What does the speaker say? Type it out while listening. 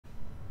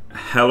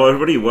Hello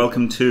everybody,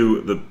 welcome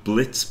to the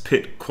Blitz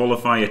Pit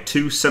Qualifier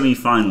 2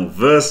 semi-final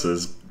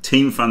versus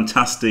Team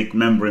Fantastic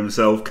member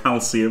himself,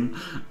 Calcium.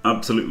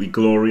 Absolutely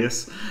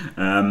glorious.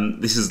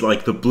 This is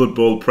like the Blood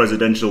Bowl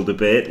presidential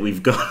debate.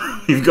 We've got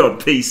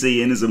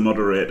PC in as a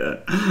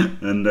moderator,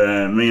 and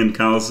me and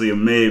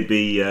Calcium may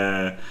be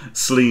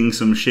slinging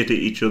some shit at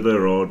each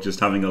other or just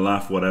having a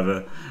laugh,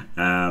 whatever.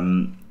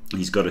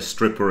 He's got a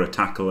stripper, a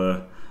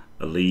tackler,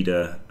 a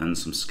leader, and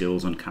some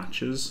skills on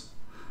catches.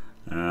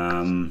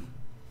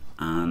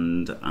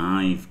 And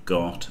I've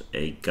got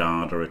a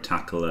guarder, a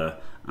tackler,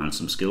 and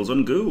some skills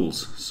on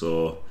ghouls.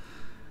 So,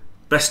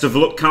 best of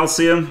luck,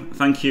 Calcium.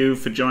 Thank you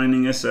for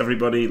joining us,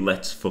 everybody.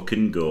 Let's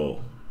fucking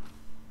go.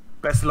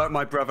 Best of luck,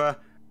 my brother.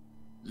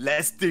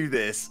 Let's do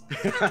this.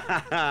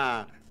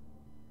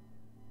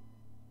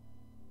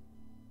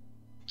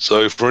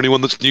 So, for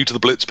anyone that's new to the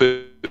Blitz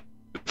Pit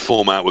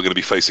format, we're going to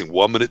be facing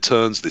 1-minute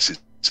turns. This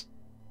is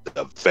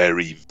a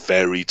very,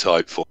 very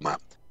tight format.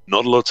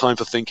 Not a lot of time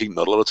for thinking,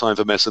 not a lot of time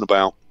for messing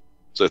about.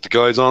 So if the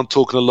guys aren't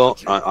talking a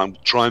lot, I'm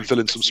trying and fill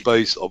in some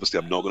space. Obviously,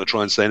 I'm not going to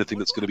try and say anything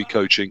that's going to be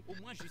coaching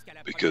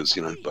because,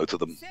 you know, both of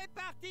them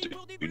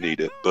do need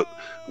it. But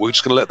we're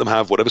just going to let them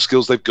have whatever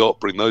skills they've got,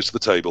 bring those to the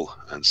table,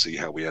 and see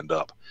how we end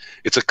up.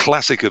 It's a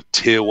classic of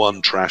Tier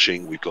 1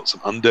 trashing. We've got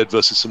some Undead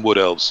versus some Wood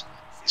Elves.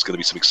 It's going to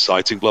be some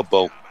exciting Blood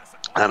Bowl.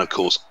 And, of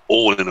course,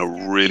 all in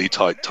a really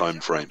tight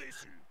time frame.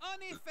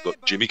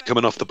 Got Jimmy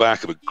coming off the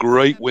back of a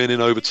great win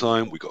in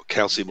overtime. We've got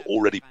Calcium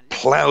already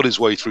ploughed his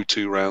way through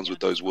 2 rounds with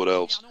those Wood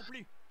Elves.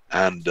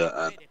 And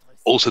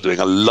also doing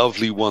a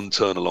lovely 1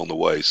 turn along the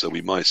way. So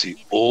we might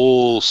see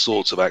all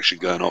sorts of action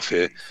going off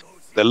here.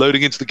 They're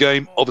loading into the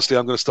game. Obviously,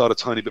 I'm going to start a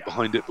tiny bit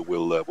behind it, but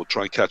we'll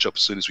try and catch up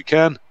as soon as we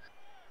can.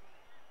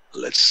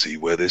 Let's see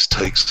where this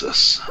takes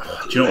us.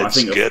 Do you know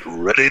Let's get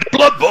ready to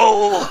Blood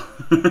Bowl!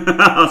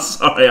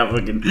 Sorry, I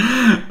fucking... do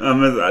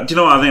you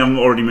know what? I think I've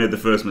already made the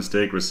first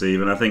mistake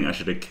receiving. I think I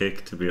should have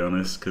kicked, to be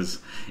honest, because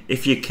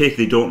if you kick,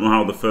 they don't know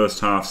how the first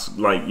half's...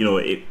 Like, you know,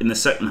 in the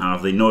second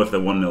half, they know if they're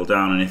 1-0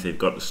 down and if they've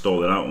got to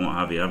stall it out and what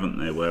have you, haven't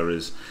they?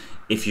 Whereas,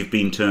 if you've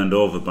been turned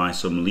over by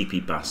some leapy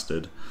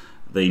bastard,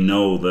 they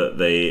know that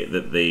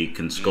they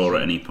can score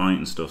at any point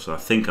and stuff, so I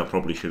think I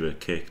probably should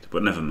have kicked,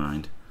 but never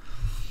mind.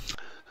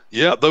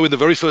 Yeah, though in the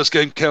very first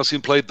game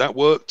Calcium played, that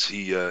worked.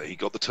 He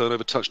got the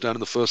turnover touchdown in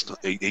the first.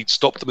 He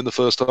stopped them in the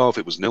first half.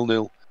 It was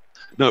 0-0.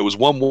 No, it was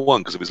 1-1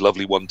 because of his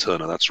lovely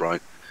 1-turner. That's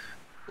right.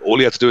 All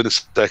he had to do in the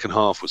second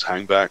half was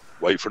hang back,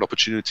 wait for an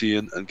opportunity,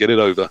 and get it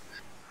over.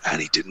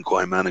 And he didn't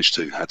quite manage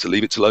to. Had to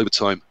leave it till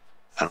overtime,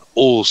 and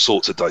all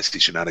sorts of dicey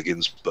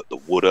shenanigans. But the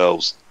Wood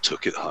Elves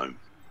took it home.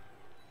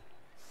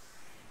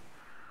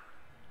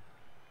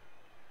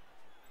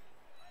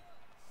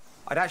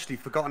 I'd actually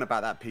forgotten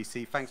about that,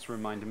 PC. Thanks for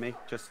reminding me.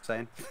 Just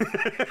saying.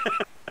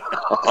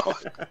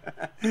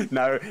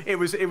 No, it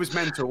was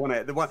mental,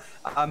 wasn't it? The one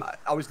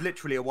I was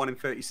literally a 1 in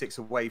 36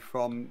 away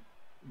from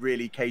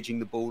really caging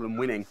the ball and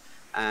winning.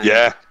 And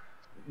yeah.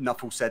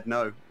 Nuffle said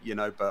no, you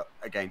know. But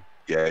again.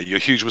 Yeah, your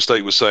huge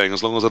mistake was saying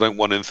as long as I don't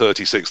 1 in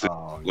 36, then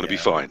I'm going to be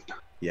fine.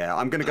 Yeah,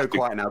 I'm going to go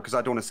quiet now because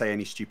I don't want to say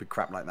any stupid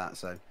crap like that.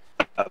 So.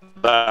 At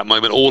that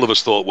moment, all of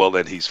us thought, well,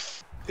 then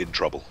he's in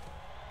trouble.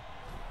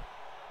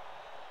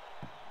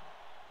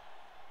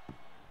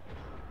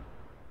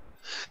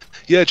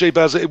 Yeah, Jay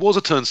Bazza, it was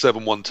a turn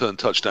 7 1-turn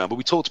touchdown, but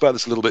we talked about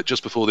this a little bit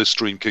just before this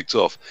stream kicked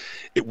off.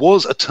 It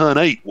was a turn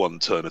 8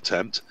 1-turn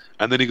attempt,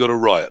 and then he got a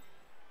riot.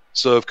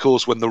 So, of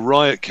course, when the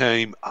riot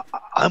came,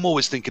 I'm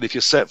always thinking if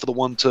you're set for the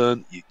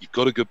 1-turn, you've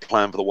got a good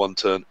plan for the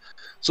 1-turn.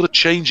 Sort of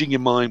changing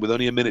your mind with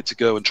only a minute to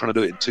go and trying to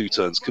do it in 2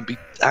 turns can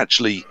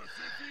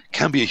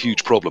be a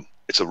huge problem.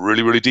 It's a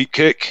really, really deep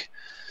kick.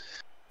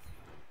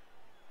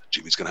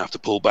 Jimmy's going to have to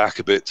pull back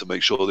a bit to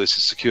make sure this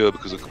is secure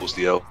because, of course,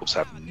 the Elves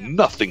have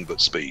nothing but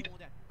speed.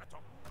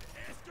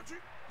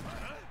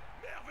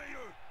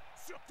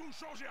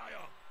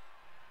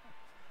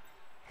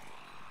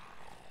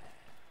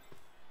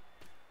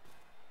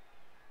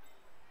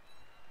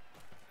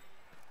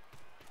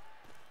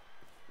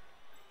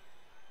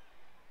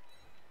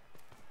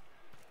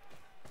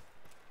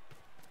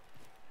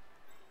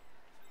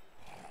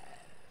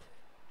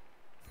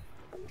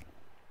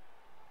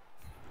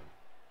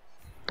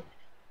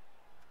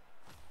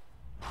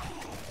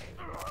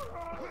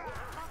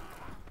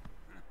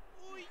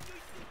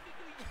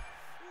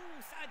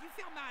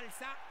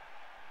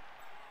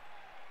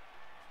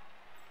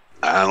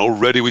 And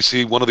already we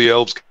see one of the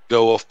Elves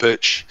go off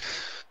pitch.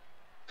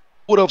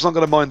 Wood Elves aren't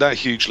going to mind that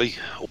hugely.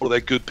 All of their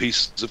good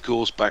pieces, of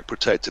course, back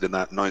protected in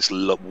that nice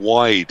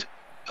wide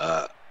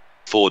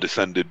 4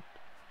 defended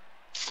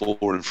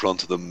 4 in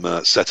front of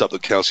them setup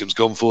that Calcium's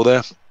gone for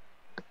there.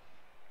 I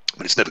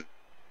mean, it's never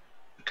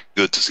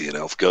good to see an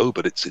Elf go,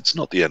 but it's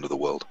not the end of the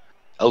world.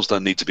 Elves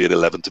don't need to be at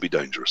 11 to be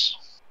dangerous.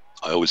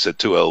 I always said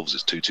 2 Elves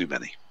is too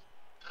many.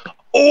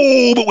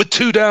 Oh, but with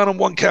 2 down and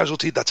 1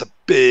 casualty, that's a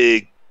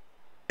big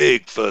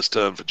first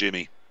turn for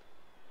Jimmy.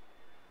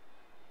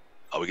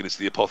 Are we going to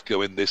see the Apoth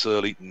go in this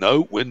early?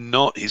 No, we're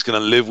not. He's going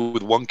to live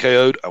with 1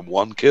 KO'd and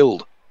 1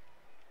 killed.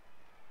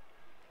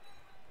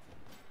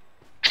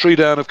 tree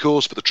down, of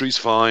course, but the tree's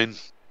fine.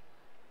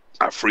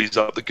 That frees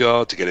up the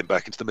guard to get him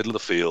back into the middle of the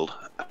field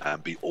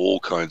and be all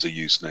kinds of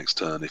use next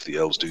turn if the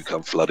elves do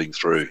come flooding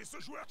through.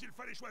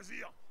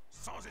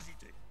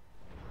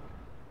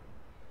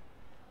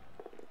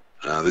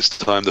 This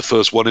time the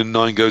first 1 in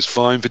 9 goes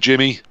fine for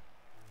Jimmy.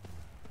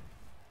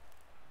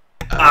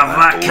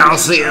 That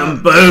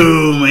calcium,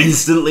 boom!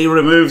 Instantly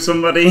remove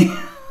somebody.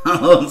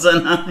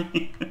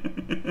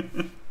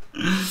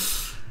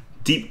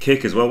 Deep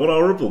kick as well. What a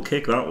horrible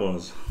kick that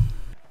was.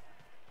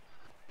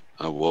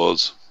 That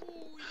was.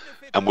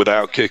 And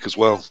without kick as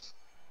well.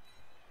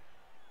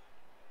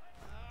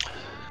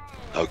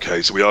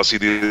 Okay, so we are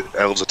seeing the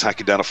elves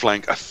attacking down a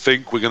flank. I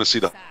think we're going to see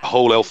the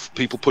whole elf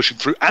people pushing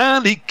through.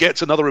 And he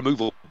gets another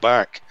removal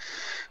back.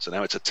 So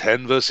now it's a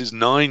 10 versus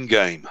 9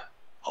 game.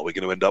 Are we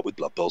going to end up with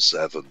Blood Bowl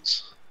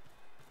 7s?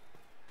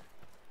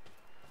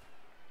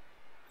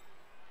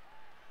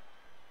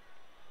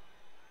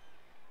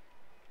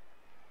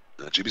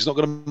 Jimmy's not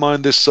going to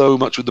mind this so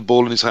much with the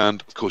ball in his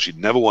hand. Of course, you'd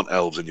never want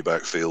elves in your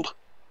backfield.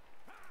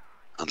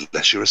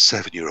 Unless you're a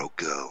 7-year-old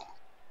girl.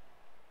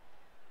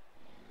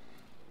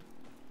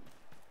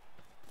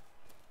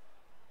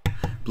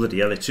 Bloody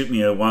hell, it took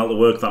me a while to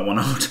work that one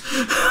out.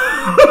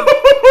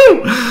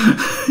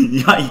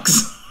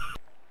 Yikes.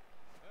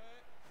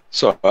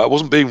 Sorry, I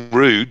wasn't being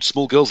rude.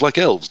 Small girls like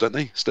elves, don't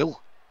they? Still?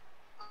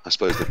 I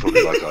suppose they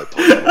probably like iPods.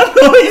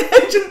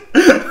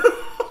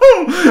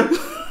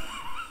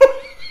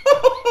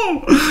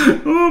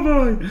 Oh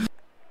boy.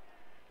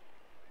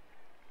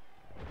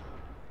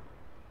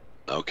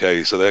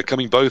 Okay, so they're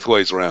coming both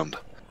ways around.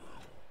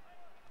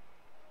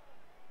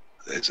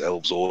 There's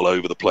elves all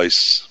over the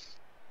place.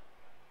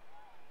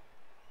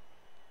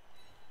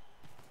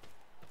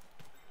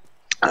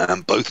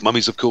 And both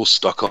mummies, of course,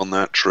 stuck on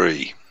that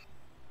tree.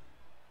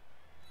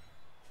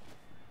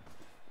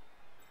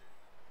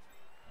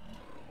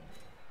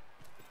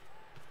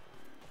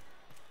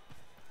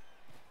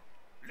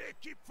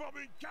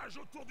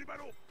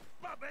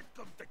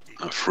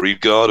 A free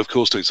guard, of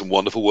course, doing some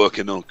wonderful work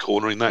in on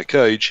cornering that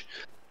cage.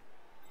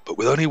 But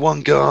with only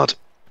one guard,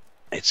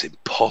 it's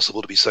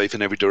impossible to be safe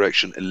in every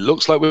direction. It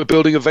looks like we're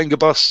building a Venga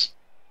bus.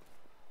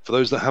 For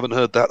those that haven't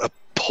heard that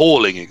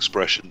appalling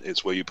expression,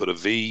 it's where you put a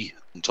V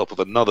on top of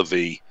another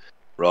V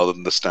rather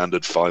than the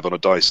standard 5 on a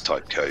dice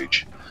type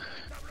cage.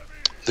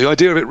 The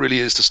idea of it really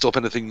is to stop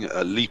anything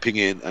leaping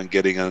in and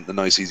getting a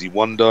nice easy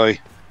 1 die,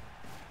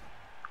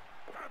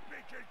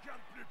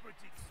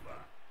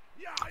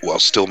 while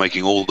still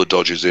making all the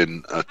dodges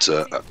in at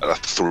a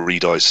 3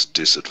 dice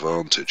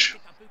disadvantage.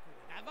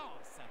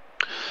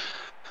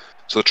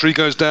 So the tree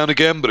goes down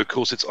again, but of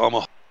course it's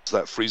armor, so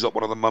that frees up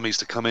one of the mummies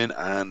to come in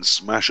and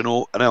smash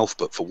an elf,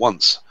 but for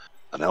once,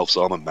 an elf's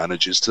armor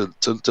manages to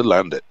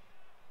land it.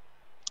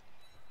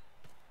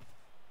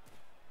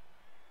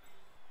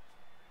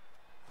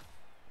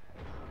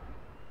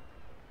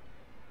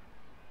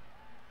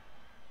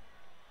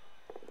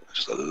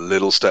 Just a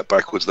little step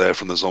backwards there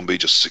from the zombie,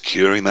 just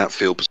securing that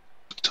field position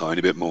a tiny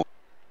bit more.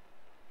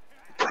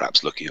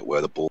 Perhaps looking at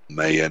where the ball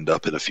may end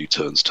up in a few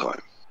turns'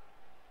 time.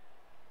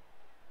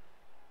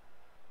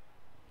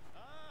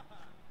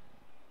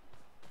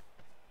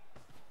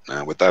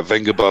 Now with that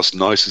Venga bus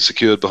nice and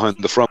secured behind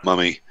the front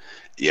mummy,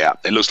 yeah,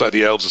 it looks like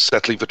the elves are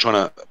settling for trying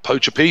to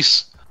poach a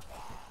piece,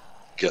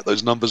 get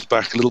those numbers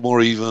back a little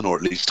more even, or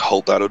at least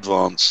hold that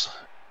advance.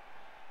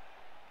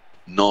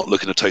 Not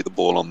looking to take the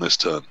ball on this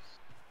turn.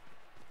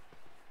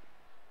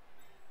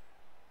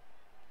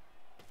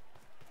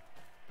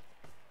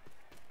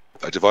 In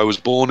fact, if I was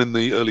born in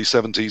the early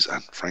 70s,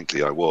 and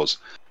frankly I was,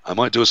 I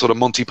might do a sort of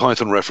Monty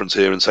Python reference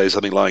here and say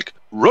something like,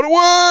 "Run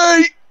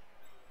away!"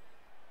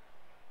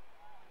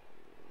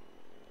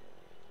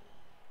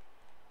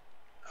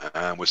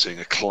 And we're seeing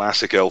a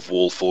classic elf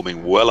wall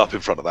forming well up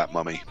in front of that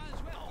mummy.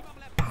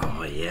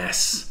 Oh,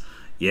 yes.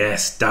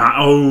 Yes,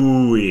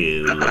 oh,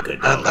 yeah, look at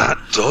that. And that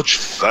dodge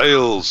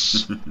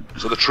fails.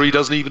 So the tree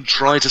doesn't even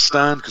try to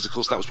stand, because of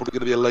course that was probably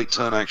going to be a late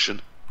turn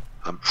action.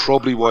 And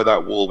probably why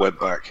that wall went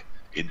back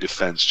in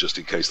defense, just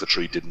in case the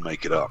tree didn't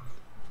make it up.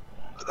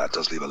 But that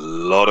does leave a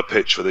lot of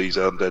pitch for these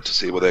undead to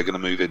see where they're going to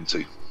move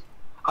into.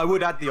 I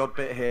would add the odd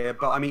bit here,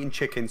 but I'm eating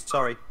chickens,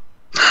 sorry.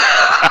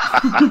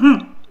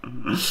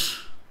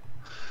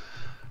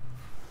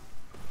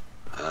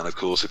 And of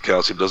course, if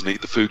Calcium doesn't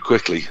eat the food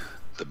quickly,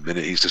 the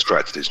minute he's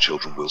distracted, his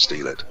children will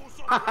steal it.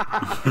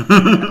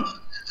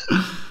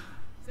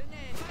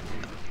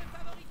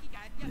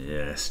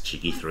 Yes,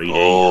 cheeky 3D.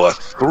 Oh, a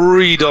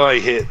 3-die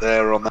hit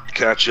there on that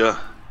catcher.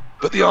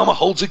 But the armor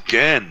holds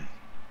again.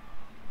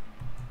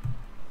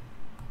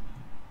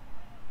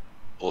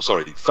 Or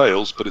sorry, it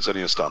fails, but it's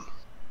only a stun.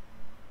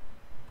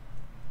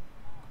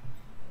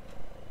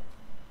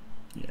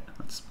 Yeah,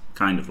 that's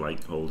kind of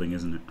like holding,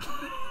 isn't it?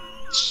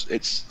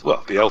 It's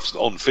well, the elf's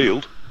on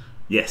field.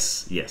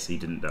 Yes, yes, he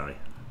didn't die.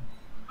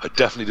 I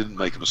definitely didn't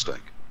make a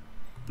mistake.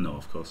 No,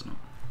 of course not.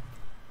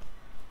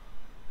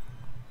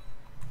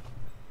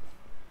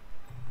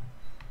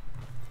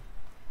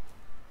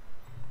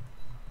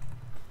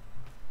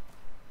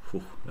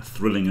 Whew, a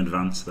thrilling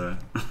advance there.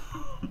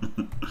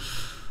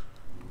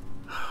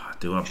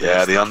 Do our best.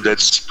 Yeah, the Undead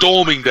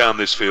storming down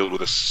this field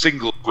with a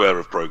single square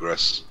of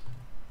progress.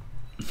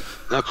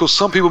 Now, of course,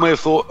 some people may have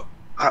thought,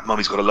 that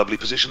mummy's got a lovely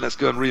position, let's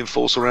go and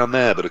reinforce around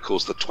there. But, of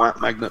course, the twat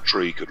magnet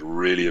tree could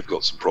really have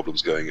got some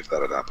problems going if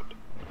that had happened.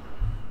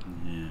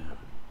 Yeah.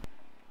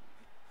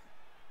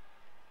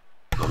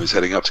 Mummy's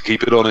heading up to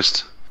keep it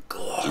honest.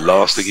 The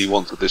last thing he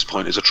wants at this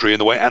point is a tree in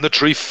the way, and the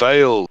tree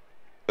failed.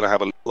 Going to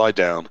have a lie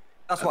down.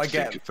 That's what I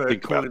get for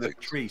calling the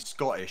tree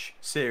Scottish.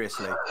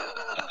 Seriously.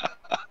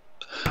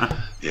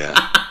 Yeah.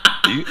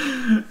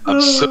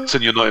 I'm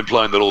certain you're not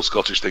implying that all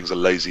Scottish things are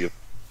lazy.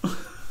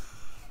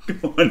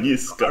 Go on, you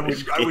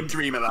Scottish. I would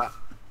dream of that.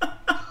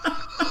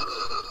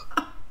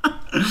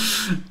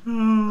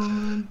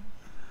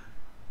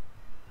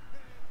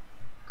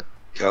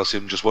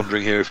 Calcium just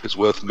wondering here if it's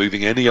worth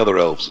moving any other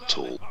elves at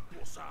all.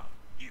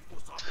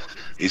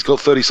 He's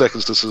got 30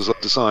 seconds to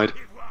decide.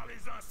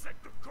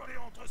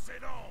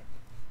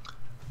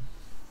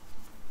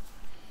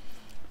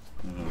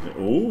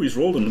 Oh, he's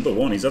rolled another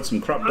one. He's had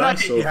some crap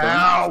dice so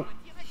far.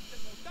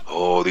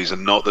 Oh, these are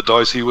not the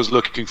dice he was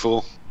looking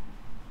for.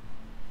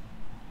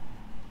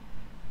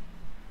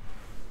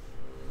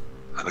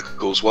 And of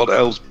course, while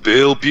elves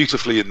build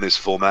beautifully in this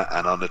format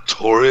and are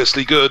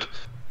notoriously good,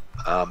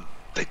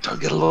 they don't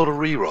get a lot of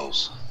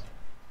rerolls.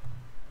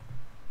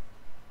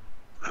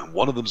 And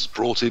one of them's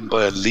brought in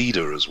by a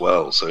leader as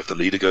well, so if the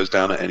leader goes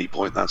down at any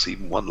point, that's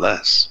even one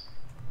less.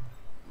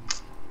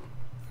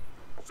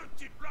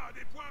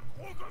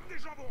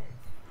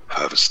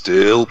 However,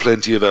 still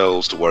plenty of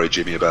elves to worry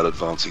Jimmy about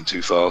advancing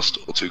too fast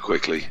or too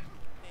quickly.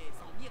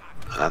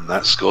 And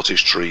that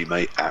Scottish tree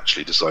may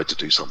actually decide to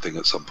do something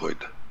at some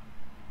point.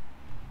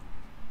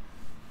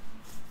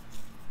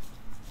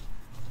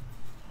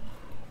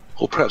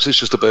 Or perhaps it's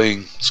just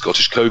obeying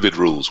Scottish COVID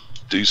rules.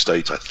 Do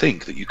state, I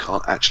think, that you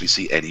can't actually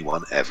see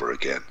anyone ever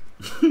again.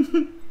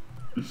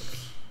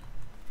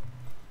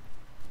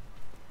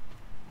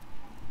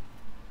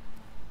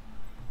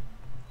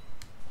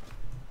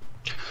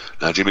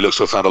 Now Jimmy looks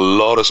to have found a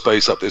lot of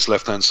space up this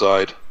left-hand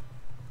side,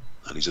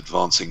 and he's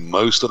advancing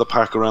most of the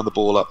pack around the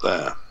ball up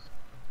there.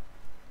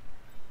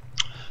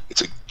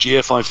 It's a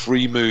GFI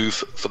free move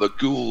for the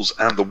ghouls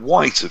and the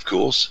white, of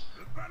course,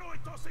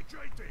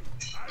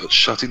 but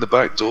shutting the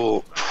back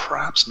door,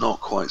 perhaps not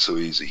quite so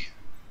easy.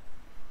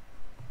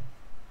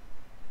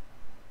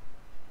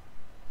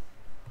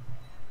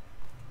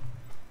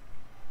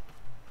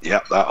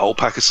 Yep, that whole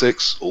pack of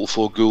 6, all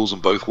 4 ghouls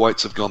and both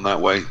whites have gone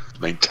that way,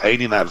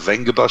 maintaining that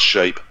Venga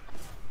shape.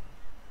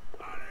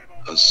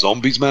 As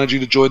zombies managing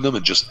to join them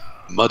and just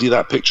muddy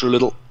that picture a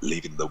little,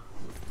 leaving the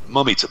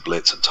mummy to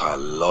blitz and tie a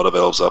lot of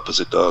elves up as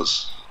it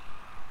does.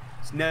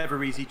 It's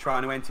never easy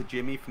trying to enter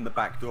Jimmy from the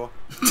back door.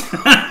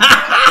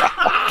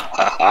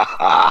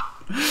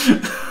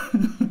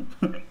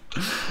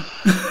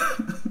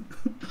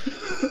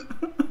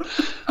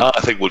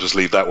 I think we'll just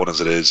leave that one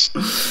as it is.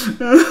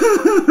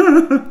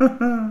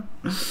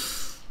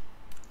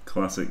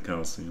 Classic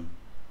Calcium.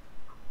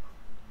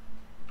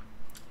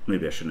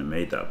 Maybe I shouldn't have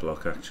made that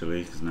block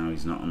actually, because now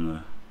he's not on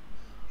the...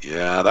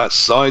 Yeah, that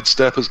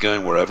sidestepper's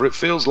going wherever it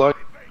feels like.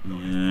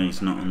 Yeah,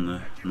 he's not on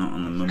the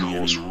mummy Of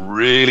course, anymore.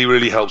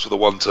 really helps with a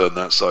one turn.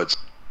 That side's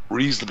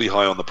reasonably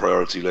high on the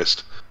priority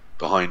list,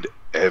 behind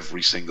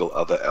every single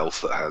other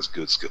elf that has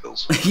good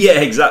skills.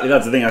 Yeah, exactly.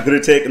 That's the thing. I could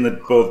have taken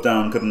them both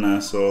down, couldn't I?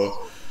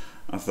 So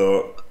I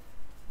thought,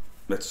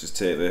 let's just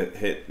take the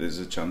hit. There's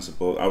a chance of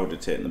both. I would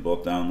have taken the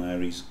both down there.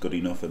 He's good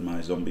enough, and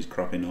my zombie's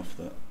crap enough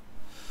that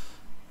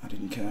I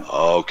didn't care.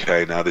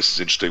 Okay, now this is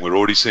interesting. We're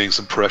already seeing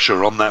some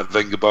pressure on that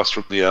Venga bust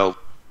from the elf.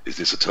 Is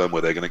this a turn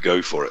where they're going to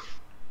go for it?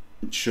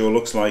 It sure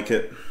looks like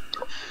it.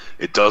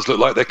 It does look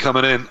like they're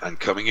coming in, and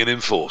coming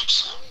in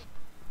force.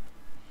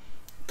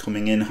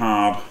 Coming in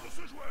hard.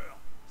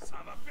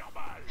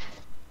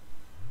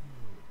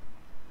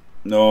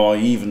 No,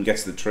 he even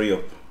gets the tree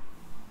up.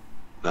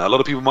 Now, a lot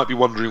of people might be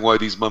wondering why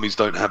these mummies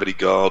don't have any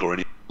guard or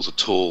any rules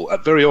at all.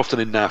 Very often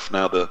in NAF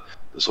now, the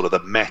sort of the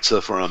meta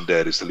for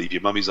Undead is to leave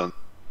your mummies on.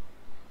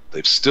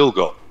 They've still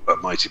got a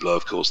mighty blow,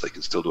 of course. They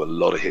can still do a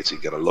lot of hitting,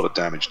 get a lot of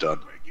damage done.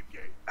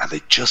 And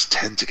they just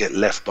tend to get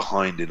left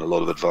behind in a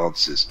lot of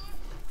advances.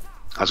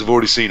 As we've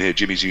already seen here,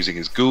 Jimmy's using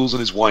his ghouls and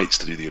his whites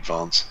to do the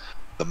advance.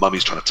 The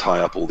mummy's trying to tie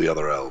up all the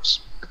other elves.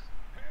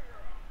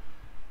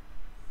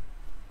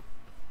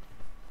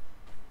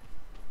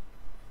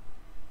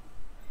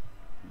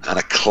 And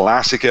a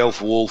classic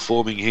elf wall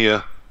forming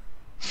here.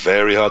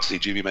 Very hard to see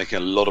Jimmy making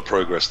a lot of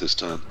progress this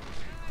turn.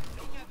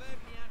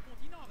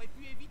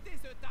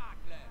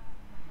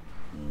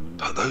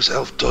 But those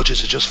elf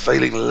dodges are just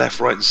failing left,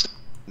 right and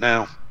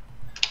now.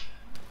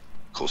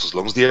 Of course, as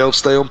long as the elves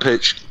stay on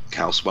pitch,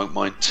 Kals won't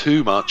mind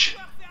too much.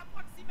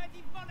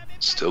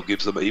 Still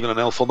gives them, even an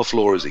elf on the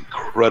floor is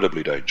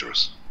incredibly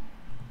dangerous.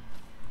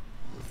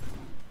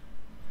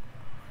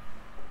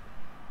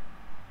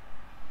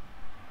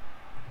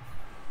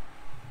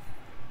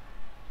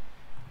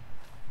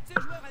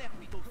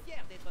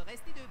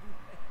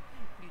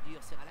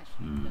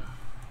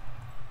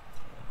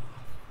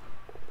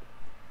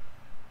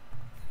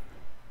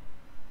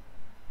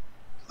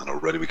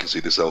 already we can see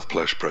this elf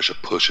pressure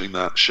pushing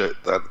that shape,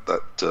 that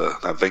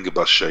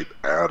Vengerbus shape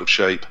out of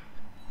shape.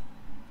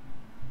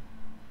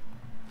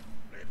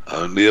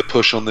 Only a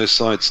push on this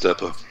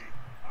sidestepper.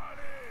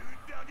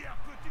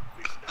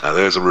 Now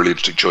there's a really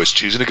interesting choice,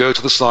 choosing to go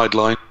to the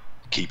sideline,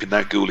 keeping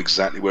that ghoul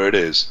exactly where it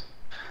is.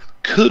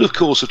 Could of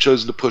course have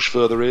chosen to push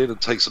further in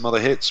and take some other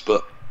hits,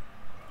 but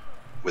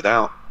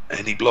without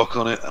any block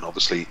on it, and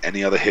obviously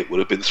any other hit would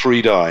have been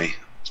 3 die.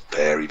 It's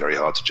very, very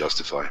hard to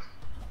justify.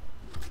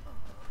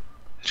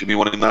 Jimmy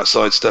wanting that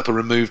sidestepper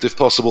removed if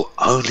possible,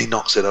 only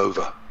knocks it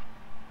over.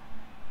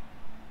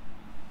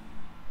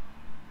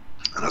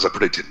 And as I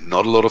predicted,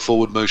 not a lot of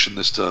forward motion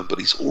this turn, but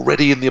he's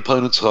already in the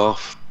opponent's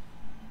half.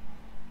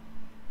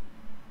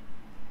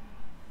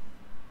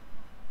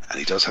 And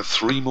he does have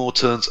 3 more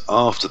turns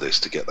after this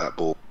to get that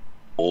ball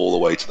all the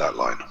way to that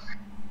line.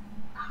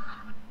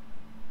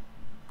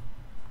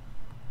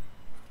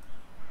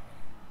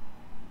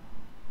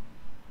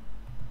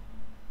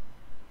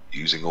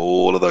 Using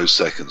all of those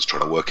seconds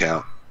trying to work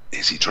out,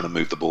 is he trying to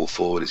move the ball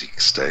forward? Is he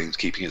staying,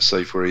 keeping it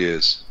safe where he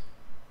is?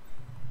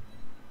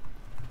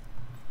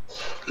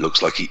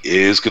 Looks like he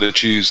is going to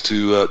choose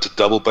to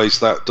double base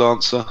that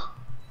dancer.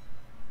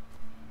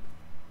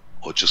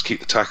 Or just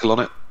keep the tackle on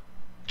it.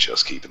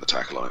 Just keeping the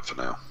tackle on it for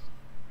now.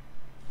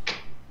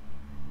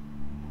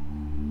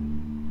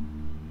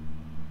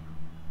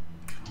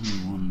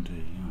 One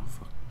day, oh,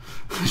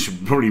 fuck. I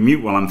should probably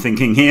mute while I'm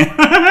thinking here.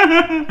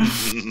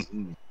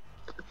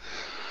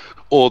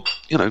 Or,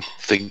 you know,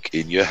 think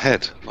in your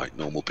head like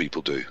normal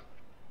people do.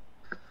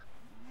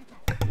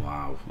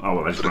 Wow. Oh,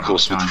 well, but of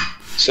course, with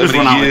so there's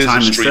many years of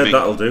streaming, streaming,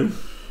 that'll do.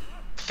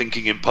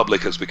 Thinking in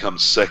public has become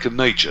second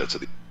nature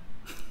to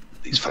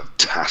these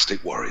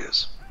fantastic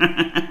warriors.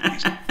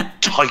 These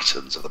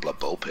titans of the Blood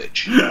Bowl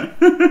pitch.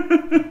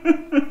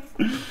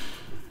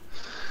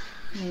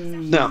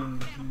 Now,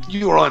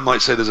 you or I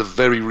might say there's a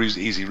very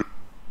easy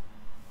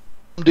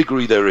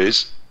degree there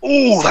is.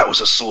 Oh, that was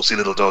a saucy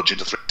little dodge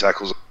into 3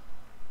 tackles.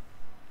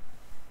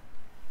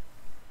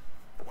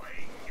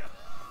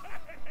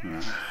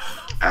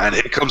 And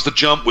here comes the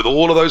jump with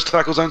all of those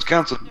tackle zones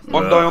cancelled.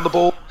 1 die on the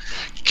ball.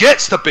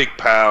 Gets the big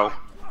pow.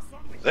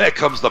 There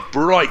comes the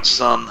bright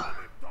sun.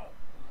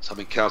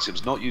 Something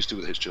Calcium's not used to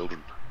with his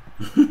children.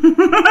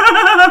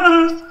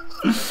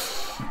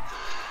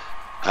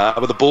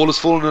 But the ball has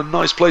fallen in a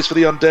nice place for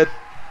the Undead.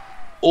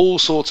 All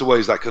sorts of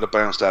ways that could have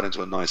bounced out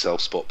into a nice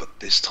elf spot, but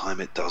this time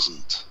it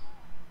doesn't.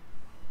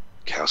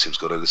 Calcium's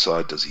got to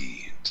decide, does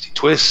he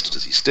twist?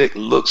 Does he stick?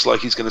 Looks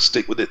like he's going to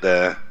stick with it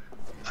there.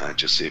 And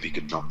just see if he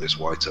can knock this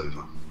white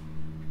over.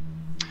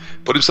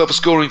 Put himself a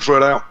scoring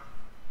threat out,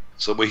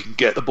 so we can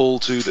get the ball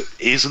to that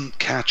isn't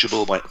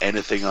catchable by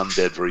anything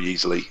Undead very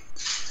easily.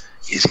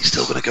 Is he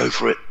still going to go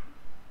for it?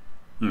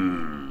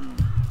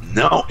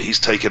 No, he's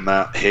taken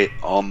that hit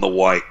on the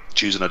white,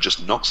 choosing to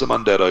just knock some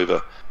Undead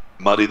over,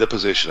 muddy the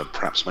position, and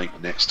perhaps make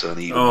next turn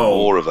even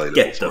more available.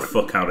 Get the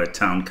fuck out of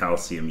town,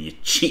 Calcium, you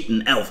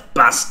cheating elf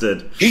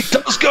bastard. He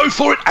does go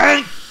for it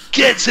and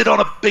gets it on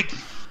a big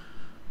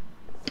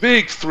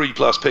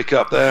 3+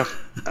 pickup there,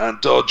 and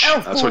dodge.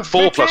 Sorry,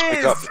 4+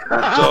 pickup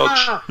and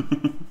dodge.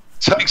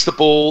 Takes the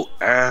ball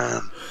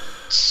and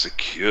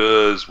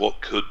secures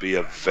what could be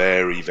a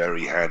very,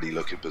 very handy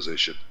looking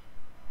position.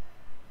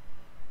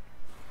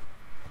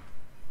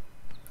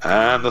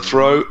 And the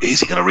throw.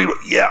 Is he going to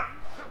reroll? Yeah.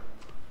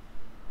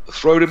 The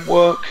throw didn't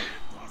work,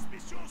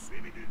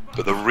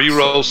 but the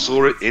reroll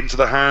saw it into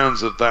the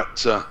hands of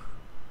that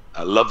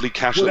lovely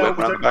cash that went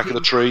around the back of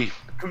the tree.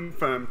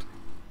 Confirmed.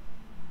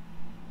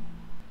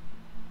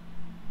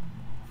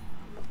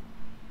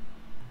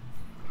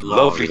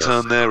 Lovely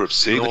turn there of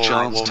seeing the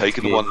chance,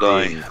 taking the 1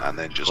 die, and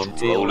then just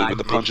rolling with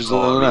the punches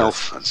on an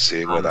elf and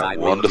seeing where that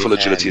wonderful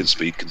agility and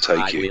speed can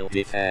take you.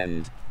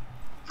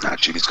 Now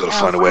Jimmy's got to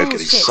find a way of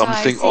getting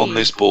something on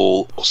this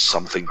ball or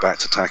something back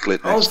to tackle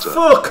it next turn.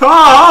 Oh, fuck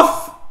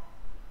off!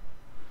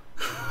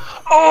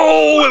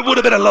 Oh, it would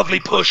have been a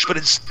lovely push, but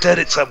instead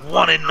it's a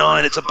 1 in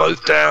 9, it's a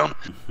both down.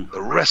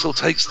 The wrestle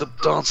takes the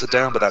dancer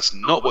down, but that's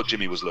not what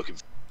Jimmy was looking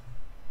for.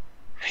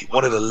 He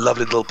wanted a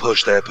lovely little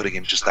push there, putting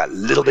him just that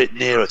little bit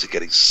nearer to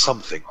getting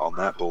something on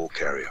that ball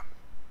carrier.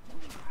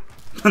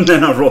 And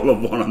then I roll a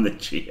 1 on the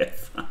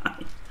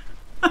GFI.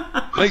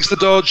 Makes the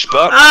dodge,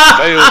 but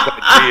fails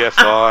that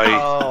GFI.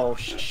 Oh,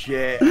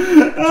 shit.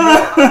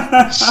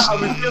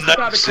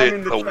 Snaps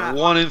it, the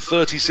 1 in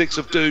 36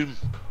 of doom.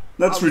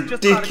 That's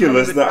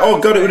ridiculous. That.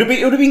 Oh god, it would have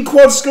been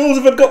quad skulls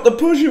if I'd got the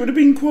push. It would have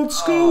been quad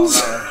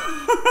skulls.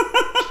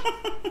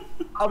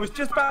 I was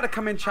just about to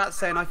come in chat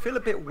saying I feel a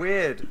bit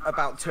weird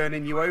about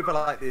turning you over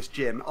like this,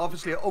 Jim.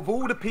 Obviously, of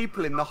all the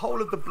people in the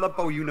whole of the Blood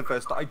Bowl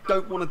universe that I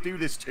don't want to do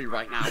this to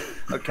right now,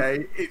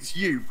 okay, it's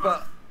you.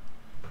 But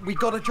we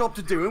got a job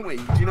to do, haven't we?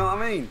 Do you know what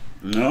I mean?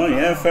 Oh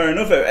yeah, fair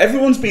enough.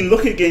 Everyone's been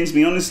lucky against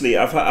me. Honestly,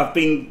 I've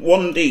been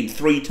 1D'd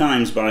 3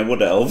 times by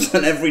Wood Elves,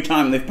 and every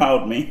time they've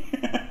powered me.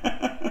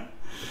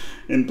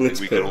 in Blitz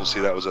we Pit. can all see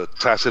that was a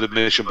tacit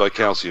admission by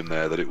Calcium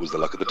there that it was the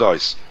luck of the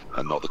dice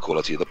and not the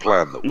quality of the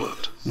plan that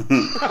worked.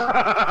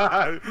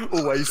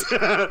 Always.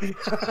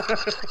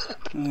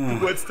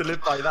 Words to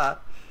live by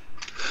that.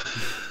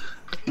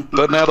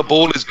 But now the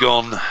ball is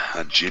gone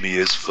and Jimmy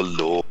is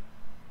forlorn.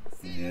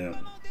 Yeah.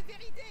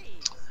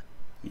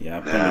 Yeah.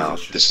 Now,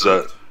 this is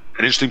an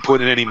interesting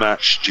point in any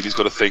match. Jimmy's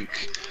got to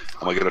think,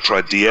 am I going to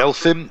try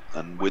de-elf him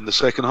and win the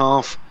second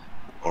half?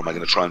 Or am I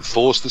going to try and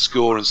force the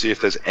score and see if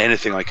there's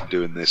anything I can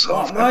do in this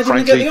half? Why didn't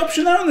you get the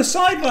option there on the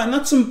sideline?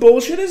 That's some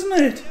bullshit, isn't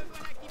it?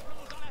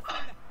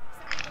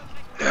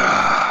 Yeah.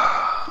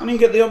 I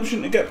didn't get the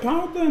option to get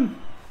powered then.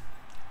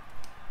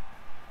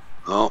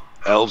 Oh,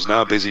 Elves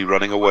now busy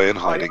running away and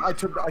hiding. I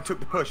took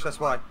the push, that's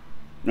why.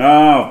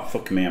 Oh,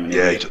 fuck me, I'm an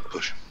Yeah, he idiot. took the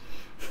push.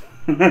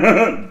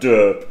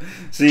 Derp.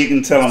 So you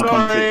can tell I'm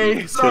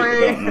completely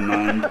tilted out in my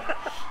mind.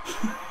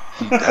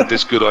 He had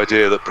this good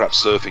idea that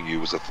perhaps surfing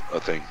you was a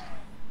thing.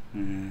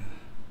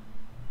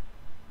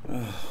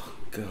 Oh,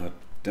 god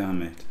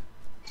damn it.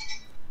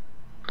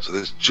 So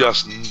there's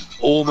just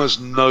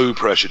almost no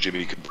pressure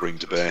Jimmy can bring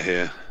to bear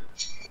here.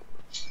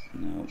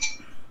 No.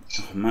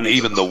 Oh, man,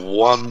 Even the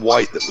one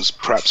white that was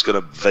perhaps going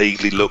to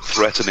vaguely look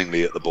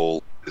threateningly at the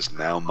ball is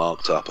now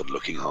marked up and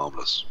looking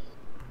harmless.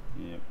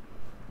 Yep.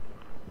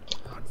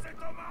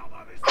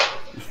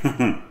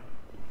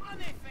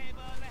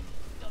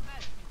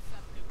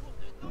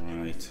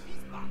 Right.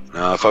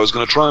 Now, if I was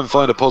going to try and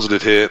find a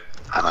positive here,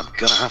 and I'm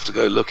going to have to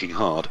go looking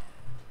hard,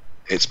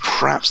 it's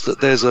perhaps that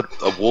there's a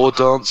war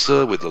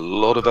dancer with a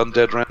lot of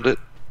undead around it.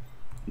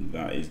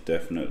 That is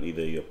definitely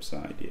the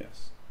upside,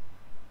 yes.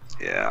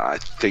 Yeah, I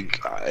think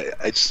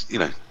it's, you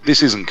know,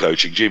 this isn't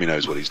coaching. Jimmy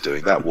knows what he's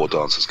doing. That war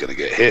dancer's going to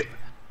get hit.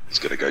 It's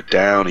going to go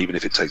down, even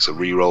if it takes a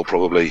re-roll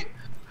probably,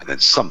 and then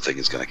something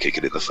is going to kick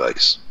it in the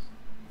face.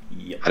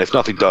 Yep. And if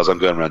nothing does, I'm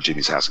going around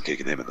Jimmy's house and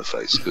kicking him in the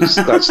face, because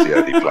that's the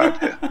only plan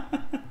here.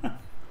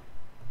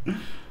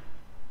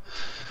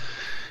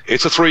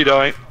 It's a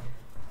 3-die.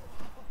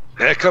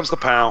 There comes the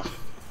POW.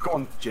 Go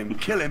on, Jim,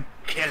 kill him.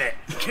 Kill it.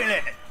 Kill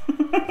it.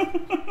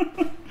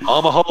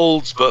 Armor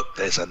holds, but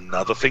there's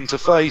another thing to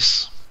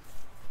face.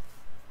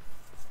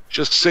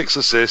 Just 6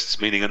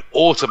 assists, meaning an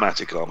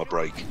automatic armor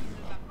break.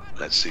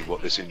 Let's see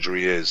what this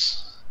injury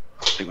is.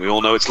 I think we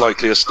all know it's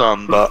likely a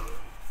stun, but...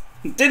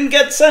 Didn't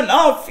get sent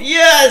off!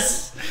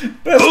 Yes!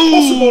 Best boom!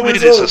 possible It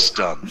result. is a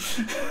stun.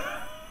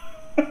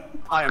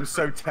 I am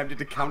so tempted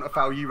to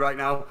counterfoul you right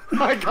now.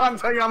 I can't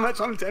tell you how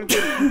much I'm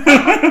tempted.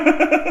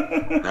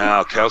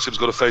 Now, Calcium's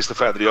got to face the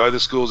fact that he either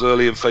scores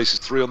early and faces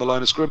 3 on the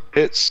line of scrim,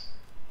 hits,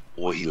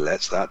 or he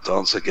lets that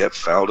dancer get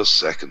fouled a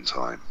second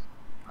time.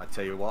 I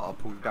tell you what, I'll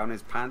pull down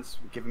his pants,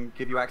 give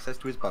you access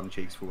to his bum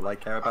cheeks for all I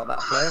care about that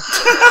player.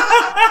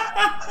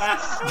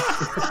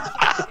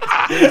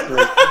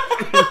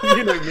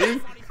 You know me.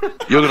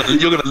 You're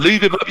gonna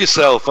leave him up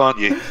yourself, aren't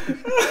you?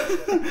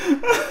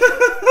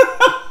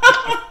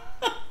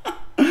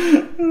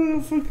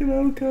 Oh, fucking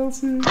hell,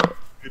 Kelsey.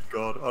 Good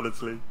God,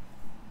 honestly.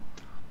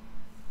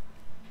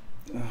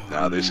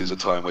 Now this is a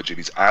time where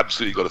Jimmy's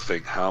absolutely got to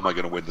think, how am I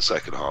going to win the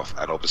second half?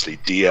 And obviously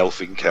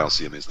de-elfing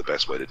Calcium is the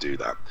best way to do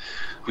that.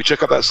 If we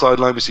check out that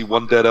sideline, we see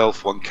 1 dead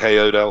elf, 1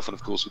 KO'd elf, and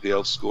of course with the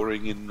elves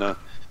scoring in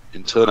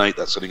turn 8,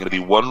 that's only going to be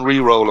 1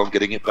 re-roll on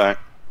getting it back.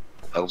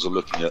 Elves are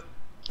looking at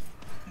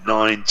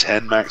 9,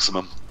 10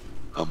 maximum,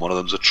 and one of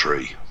them's a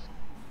tree.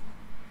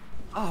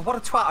 Oh, what a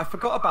twat, I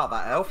forgot about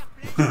that elf.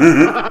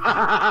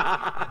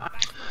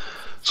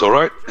 It's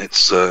alright,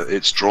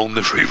 it's drawn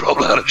the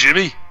re-roll out of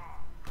Jimmy.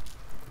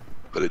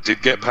 But it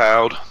did get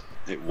powed.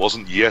 It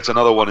wasn't yet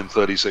another one in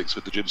 36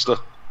 with the Jimster.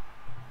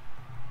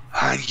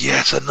 And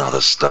yet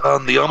another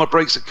stun. The armor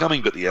breaks are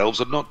coming, but the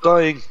elves are not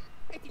dying.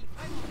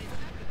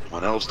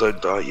 When elves don't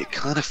die, you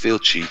kind of feel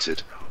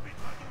cheated.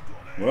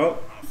 Well,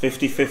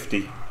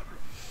 50-50.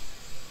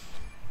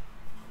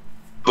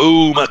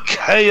 Boom, a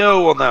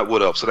KO on that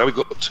wood elf. So now we've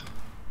got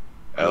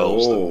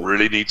elves Oh. that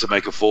really need to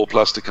make a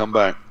 4+ to come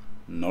back.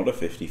 Not a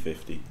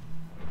 50-50.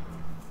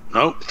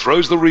 No,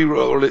 throws the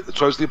reroll,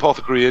 throws the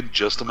apothecary in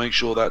just to make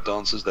sure that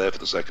dancer's there for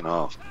the second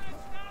half.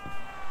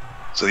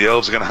 So the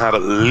elves are going to have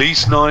at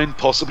least 9,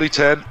 possibly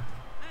 10.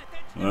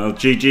 Well,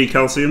 GG,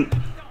 Calcium.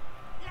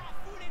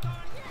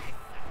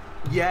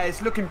 Yeah,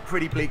 it's looking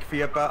pretty bleak for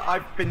you, but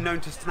I've been known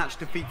to snatch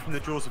defeat from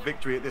the jaws of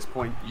victory at this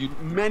point. You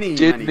many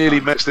nearly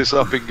times. mess this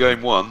up in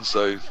game 1,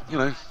 so, you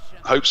know,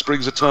 hope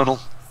springs eternal.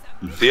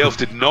 The elf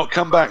did not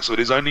come back, so it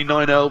is only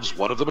 9 elves,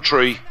 one of them a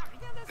tree,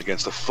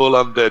 against a full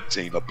undead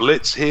team. A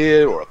blitz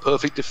here, or a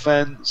perfect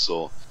defense,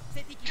 or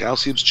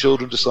Calcium's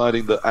children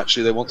deciding that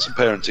actually they want some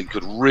parenting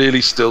could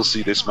really still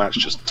see this match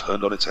just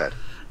turned on its head.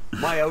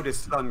 My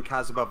eldest son,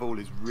 Kaz above all,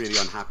 is really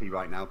unhappy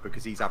right now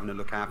because he's having to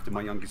look after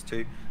my youngest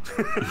two.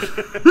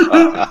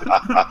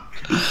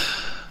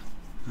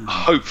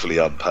 Hopefully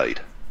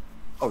unpaid.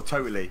 Oh,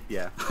 totally,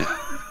 yeah.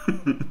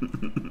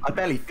 I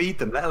barely feed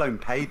them, let alone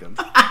pay them.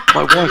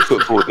 My wife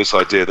put forward this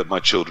idea that my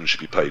children should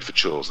be paid for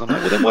chores. And I'm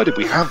like, well then why did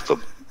we have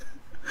them?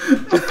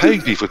 They're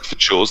paying me for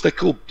chores. They're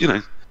called, you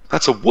know,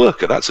 that's a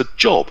worker, that's a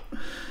job.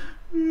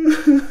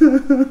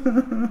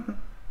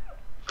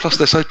 Plus,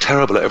 they're so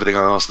terrible at everything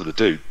I ask them to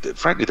do that,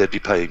 frankly, they'd be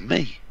paying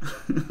me.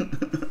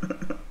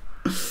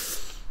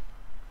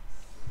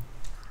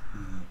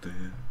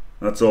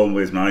 That's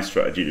always my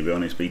strategy, to be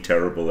honest. Be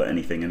terrible at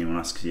anything anyone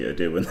asks you to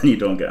do, and then you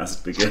don't get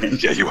asked again.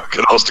 Yeah, you won't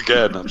get asked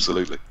again,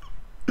 absolutely.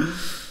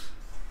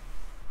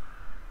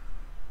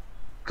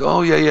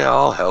 Oh, yeah,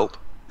 I'll help.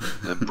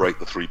 And break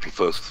the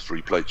first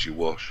three plates you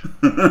wash.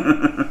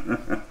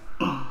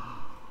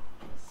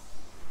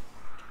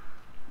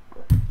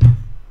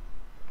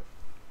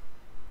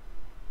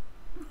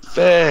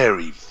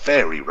 Very,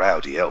 very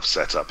rowdy elf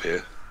setup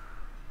here.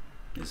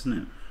 Isn't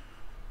it?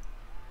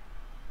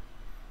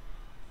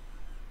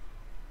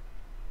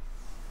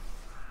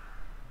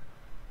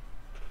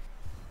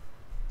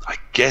 I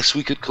guess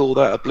we could call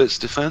that a blitz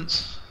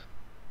defense.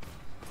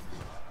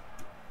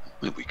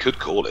 I mean, we could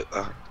call it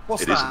that.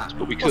 What's it that? Isn't,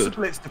 but we What's could. a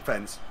blitz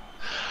defense?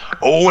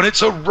 Oh, and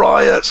it's a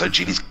riot. So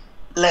Jimmy's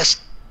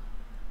less.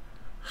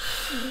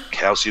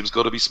 Calcium's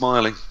got to be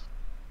smiling.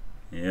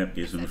 Yep,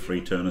 gives them a free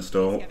turn of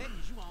stall.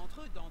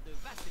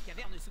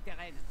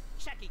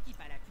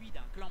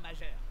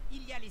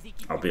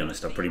 I'll be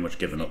honest, I've pretty much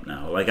given up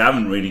now. Like, I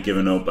haven't really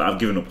given up, but I've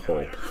given up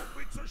hope.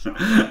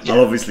 I'll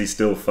obviously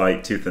still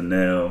fight tooth and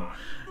nail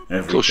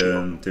every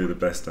turn, do the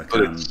best I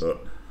can,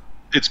 but...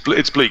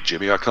 It's bleak,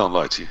 Jimmy, I can't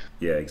lie to you.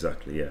 Yeah,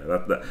 exactly, yeah.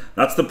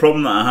 That's the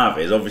problem that I have,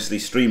 is obviously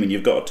streaming,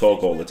 you've got to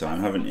talk all the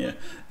time, haven't you?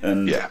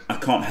 And yeah. I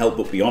can't help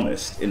but be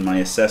honest in my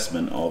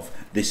assessment of,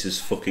 this is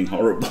fucking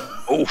horrible.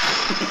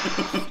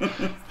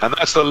 And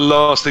that's the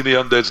last thing the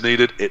Undead's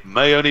needed. It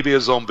may only be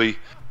a zombie,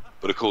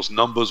 but of course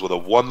numbers were the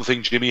one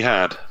thing Jimmy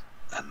had,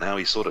 and now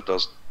he sort of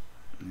does.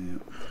 Yeah.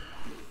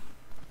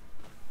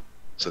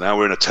 So now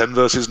we're in a 10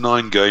 versus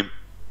 9 game.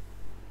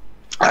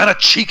 And a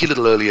cheeky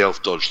little early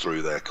elf dodge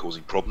through there,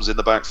 causing problems in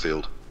the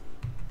backfield.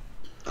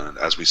 And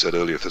as we said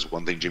earlier, if there's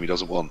one thing Jimmy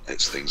doesn't want,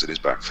 it's things in his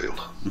backfield.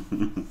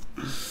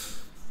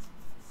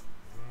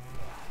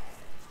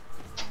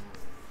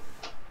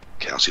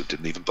 Calcium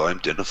didn't even buy him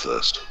dinner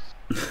first.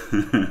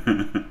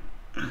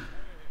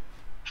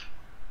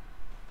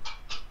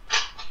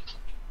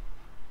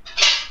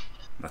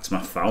 That's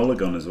my Fowler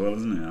gun as well,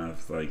 isn't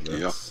it?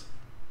 Yeah.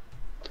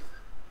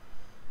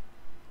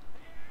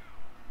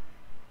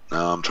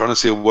 Now I'm trying to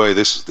see a way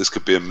this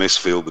could be a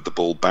misfield with the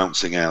ball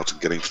bouncing out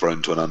and getting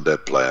thrown to an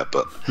undead player,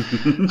 but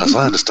as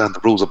I understand the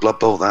rules of Blood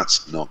Bowl,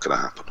 that's not going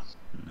to happen.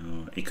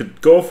 No, he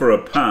could go for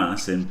a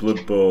pass in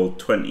Blood Bowl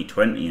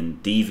 2020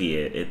 and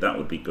deviate it. That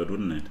would be good,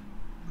 wouldn't it?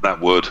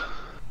 That would.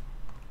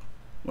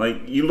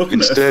 Like, you're looking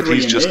Instead, at a 3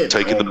 he's just and 8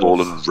 taking the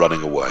ball and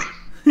running away.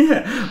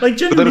 Yeah, like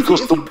generally, but then of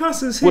course if he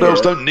passes Wood here,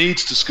 Elves don't need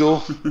to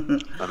score,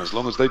 and as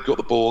long as they've got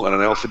the ball and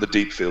an elf in the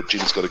deep field,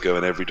 Jimmy's got to go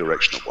in every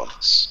direction at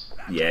once.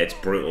 Yeah, it's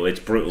brutal. It's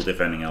brutal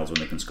defending Elves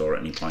when they can score at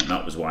any point.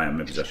 That was why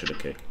maybe I should have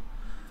kicked.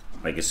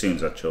 Like, as soon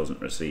as I'd chosen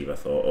to receive, I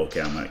thought,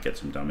 okay, I might get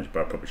some damage,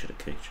 but I probably should have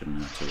kicked,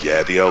 shouldn't I?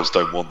 Yeah, the Elves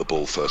don't want the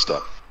ball first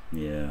up.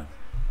 Yeah.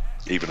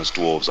 Even as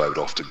Dwarves, I would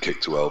often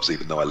kick to Elves,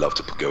 even though I love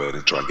to go in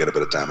and try and get a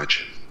bit of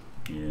damage.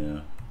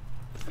 Yeah.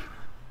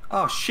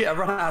 Oh shit, I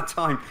ran out of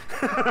time.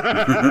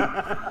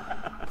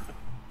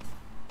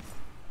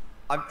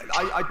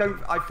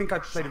 I think I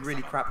played a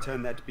really crap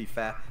turn there, to be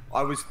fair.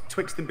 I was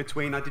twixt in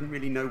between, I didn't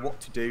really know what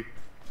to do,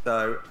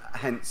 so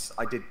hence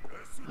I did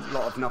a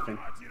lot of nothing.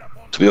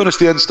 To be honest,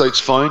 the end state's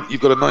fine. You've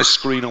got a nice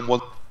screen on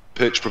one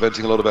pitch,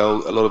 preventing a lot of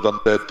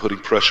Undead putting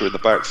pressure in the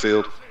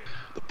backfield.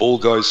 The ball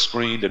guy's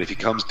screened, and if he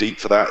comes deep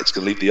for that, it's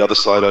going to leave the other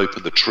side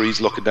open. The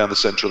tree's locking down the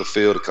centre of the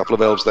field, a couple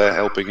of Elves there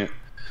helping it.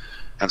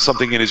 And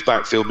something in his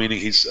backfield, meaning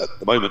he's, at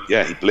the moment,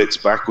 yeah, he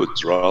blitzed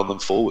backwards rather than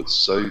forwards.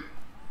 So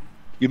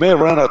you may have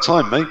run out of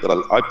time, mate,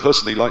 but I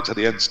personally liked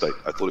the end state.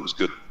 I thought it was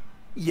good.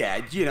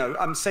 Yeah, you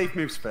know, safe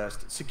moves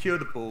first. Secure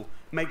the ball.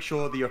 Make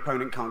sure the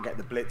opponent can't get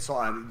the blitz,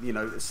 or you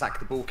know, sack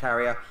the ball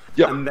carrier.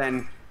 Yep.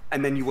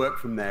 And then you work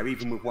from there,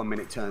 even with 1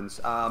 minute turns.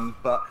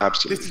 But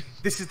absolutely,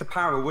 this is the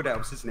power of Wood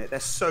Elves, isn't it?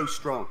 They're so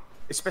strong,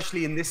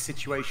 especially in this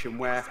situation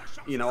where,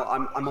 you know,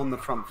 I'm on the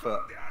front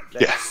foot.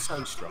 They're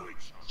so strong.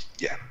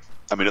 Yeah.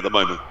 I mean, at the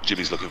moment,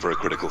 Jimmy's looking for a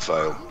critical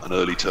fail, an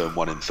early turn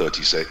 1 in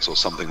 36 or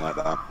something like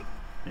that.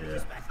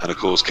 Yeah. And of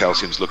course,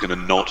 Calcium's looking to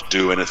not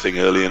do anything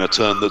early in a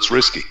turn that's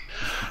risky.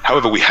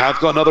 However, we have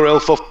got another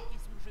elf off.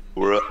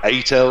 We're at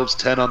 8 elves,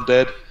 10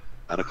 undead,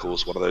 and of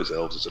course, one of those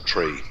elves is a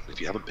tree.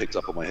 If you haven't picked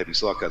up on my heavy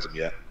sarcasm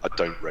yet, I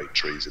don't rate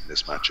trees in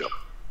this matchup.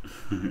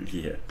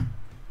 Yeah.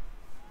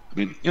 I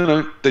mean, you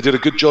know, they did a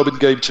good job in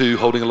game 2,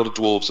 holding a lot of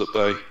dwarves at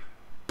bay.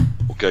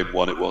 Or game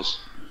 1 it was.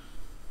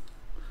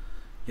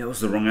 Yeah, it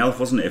was the wrong elf,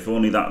 wasn't it? If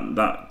only that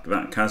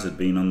Kaz had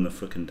been on the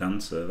fucking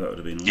dancer, that would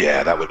have been awesome.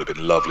 Yeah, that would have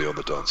been lovely on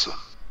the dancer.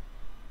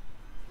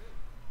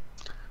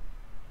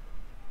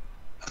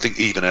 I think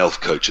even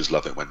elf coaches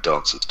love it when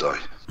dancers die.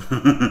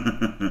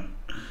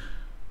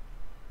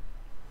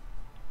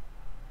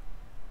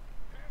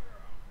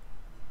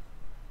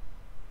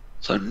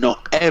 So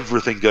not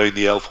everything going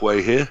the elf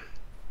way here.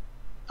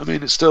 I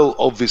mean, it's still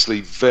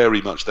obviously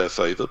very much their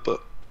favour,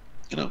 but,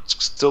 you know,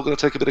 it's still going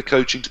to take a bit of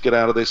coaching to get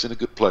out of this in a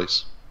good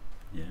place.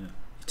 Yeah.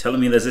 You're telling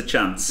me there's a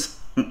chance?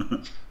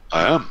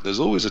 I am. There's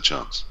always a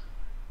chance.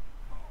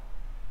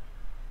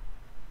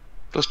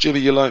 Plus, Jimmy,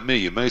 you're like me.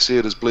 You may see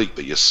it as bleak,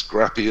 but you're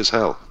scrappy as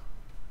hell.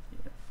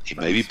 He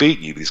may be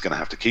beating you, but he's going to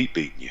have to keep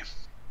beating you.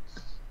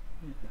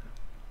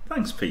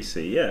 Thanks,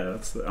 PC. Yeah,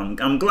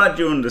 I'm glad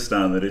you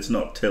understand that it's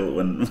not tilt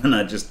when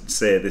I just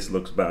say this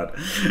looks bad.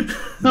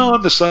 No,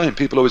 I'm the same.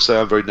 People always say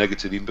I'm very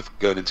negative even before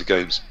going into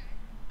games.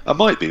 I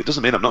might be. It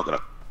doesn't mean I'm not going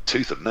to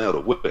tooth and nail to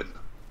win.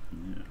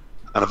 Yeah.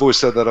 And I've always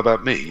said that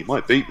about me. You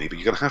might beat me, but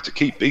you're going to have to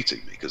keep beating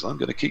me because I'm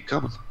going to keep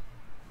coming.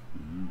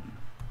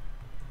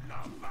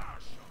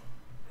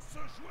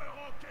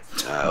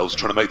 Elves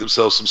trying to make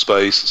themselves some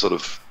space and sort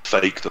of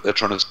fake that they're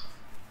trying to...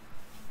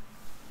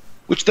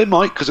 Which they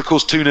might, because of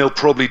course 2-0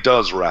 probably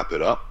does wrap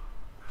it up.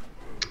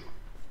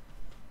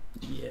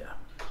 Yeah.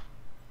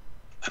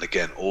 And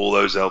again, all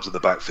those elves in the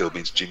backfield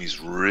means Jimmy's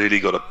really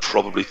got to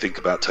probably think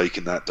about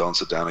taking that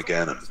dancer down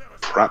again and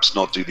perhaps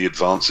not do the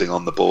advancing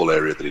on the ball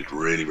area that he'd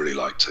really, really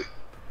like to.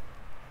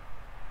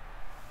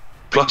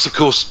 Plus, of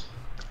course,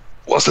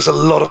 whilst there's a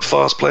lot of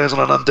fast players on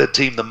an Undead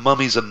team, the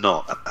mummies are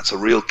not. And that's a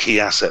real key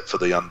asset for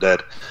the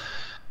Undead.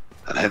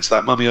 And hence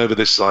that mummy over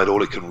this side,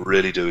 all it can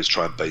really do is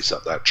try and base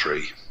up that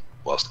tree,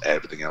 whilst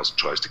everything else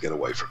tries to get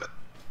away from it.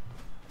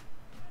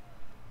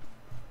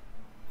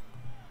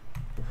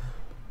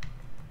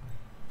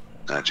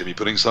 Now Jimmy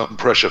putting some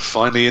pressure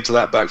finally into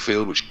that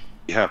backfield, which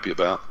he's happy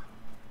about.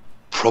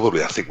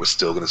 Probably, I think we're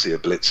still going to see a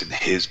blitz in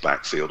his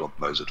backfield on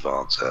those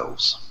advanced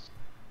elves.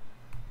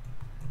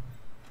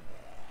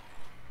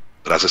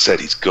 But as I said,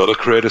 he's got to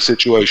create a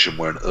situation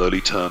where an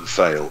early turn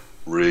fail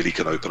really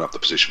can open up the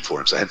position for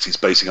him. So hence he's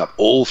basing up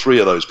all three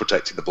of those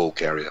protecting the ball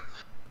carrier.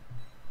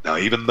 Now,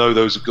 even though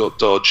those have got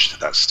dodged,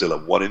 that's still a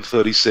 1 in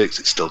 36.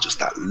 It's still just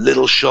that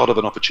little shot of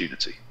an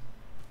opportunity.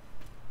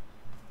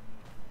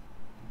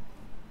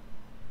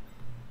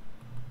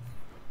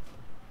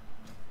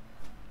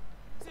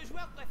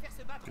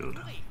 Good.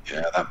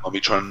 Yeah, that mummy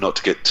trying not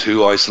to get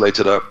too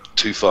isolated up,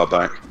 too far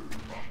back.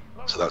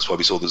 So that's why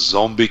we saw the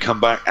zombie come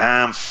back,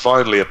 and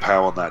finally a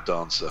pow on that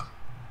dancer.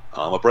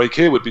 Armor break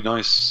here would be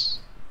nice.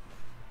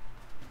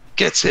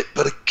 Gets it,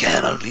 but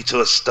again, only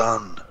to a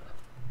stun.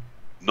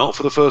 Not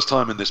for the first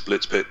time in this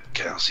Blitz pit.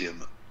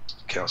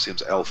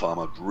 Calcium's elf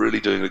armor really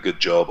doing a good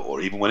job,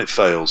 or even when it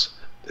fails,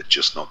 they're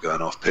just not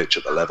going off pitch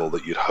at the level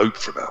that you'd hope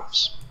from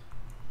elves.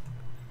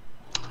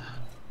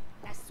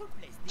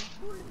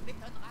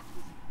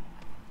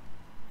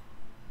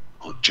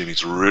 What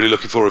Jimmy's really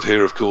looking for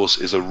here, of course,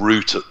 is a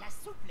route at...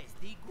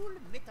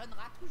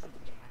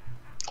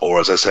 Or,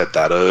 as I said,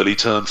 that early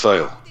turn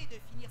fail.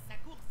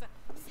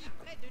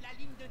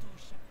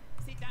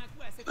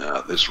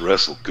 Now, this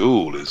Wrestle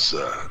Ghoul is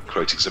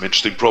creating some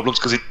interesting problems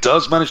because it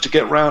does manage to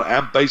get round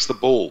and base the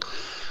ball.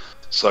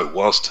 So,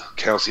 whilst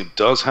Calcium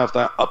does have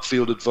that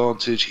upfield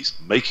advantage, he's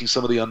making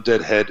some of the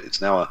Undead head.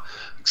 It's now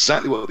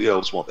exactly what the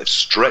Elves want. They've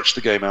stretched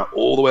the game out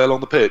all the way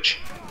along the pitch.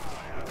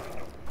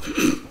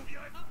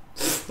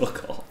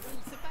 Fuck off.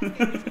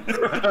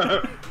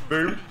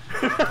 Boom.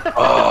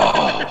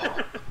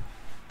 Oh.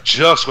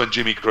 Just when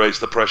Jimmy creates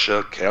the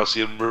pressure,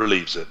 Calcium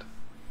relieves it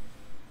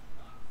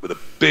with a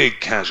big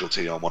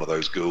casualty on one of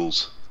those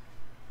ghouls.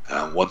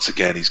 And once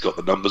again, he's got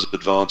the numbers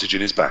advantage in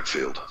his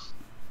backfield.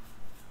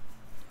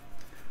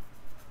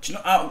 Do you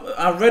know,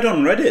 I read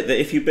on Reddit that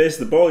if you base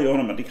the ball, you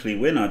automatically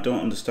win. I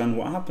don't understand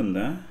what happened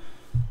there.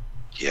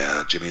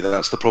 Yeah, Jimmy,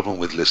 that's the problem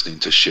with listening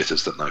to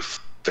shitters that know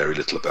very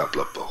little about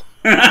Blood Bowl.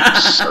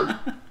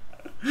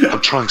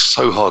 I'm trying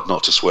so hard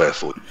not to swear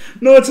for you.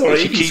 No, it's alright.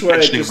 If you keep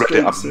mentioning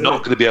Reddit, I'm not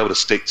going to be able to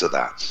stick to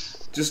that.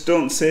 Just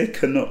don't say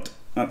canut.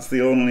 That's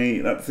the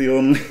only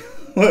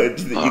word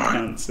that you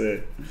can't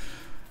say.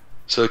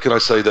 So can I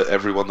say that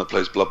everyone that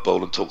plays Blood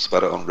Bowl and talks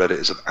about it on Reddit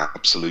is an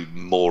absolute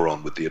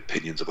moron with the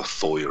opinions of a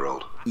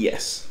 4-year-old?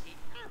 Yes.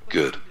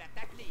 Good.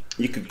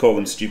 You could call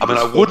them stupid. I mean,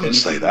 I wouldn't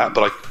say that,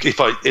 but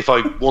if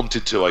I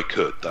wanted to, I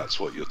could. That's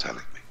what you're telling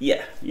me.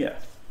 Yeah, yeah.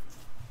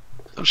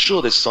 I'm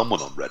sure there's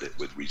someone on Reddit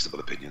with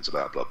reasonable opinions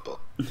about Blood Bowl.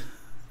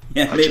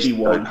 Yeah, maybe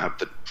one.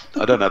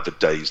 I don't have the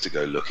days to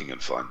go looking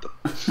and find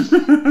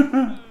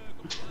them.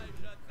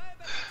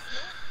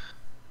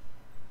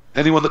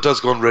 Anyone that does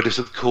go on Reddit,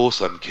 of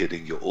course, I'm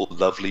kidding. You're all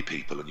lovely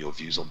people, and your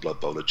views on Blood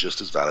Bowl are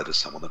just as valid as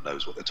someone that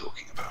knows what they're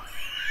talking about.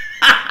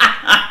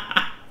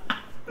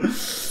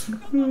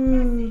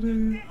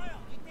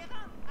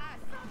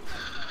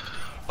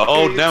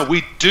 Oh, now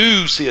we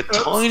do see a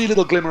tiny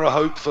little glimmer of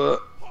hope for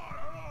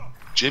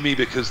Jimmy,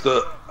 because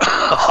the...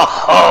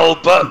 Oh,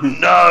 but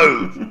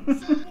no!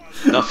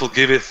 Nuffle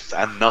giveth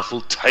and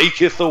Nuffle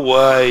taketh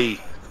away.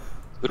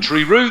 The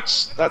tree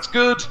roots, that's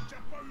good.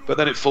 But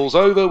then it falls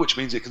over, which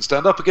means it can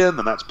stand up again,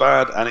 and that's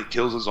bad, and it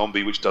kills a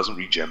zombie, which doesn't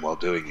regen while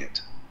doing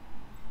it.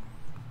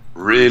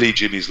 Really,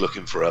 Jimmy's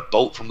looking for a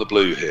bolt from the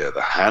blue here.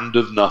 The hand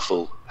of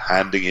Nuffle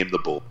handing him the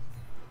ball.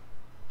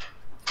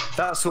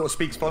 That sort of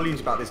speaks volumes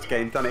about this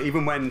game, doesn't it?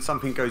 Even when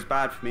something goes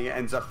bad for me, it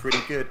ends up pretty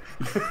good.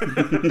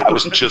 That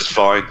was just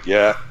fine,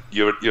 yeah.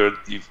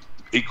 You've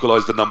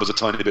equalised the numbers a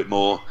tiny bit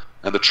more,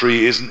 and the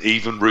tree isn't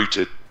even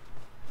rooted.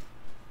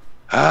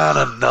 And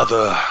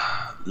another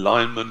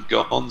lineman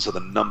gone, so the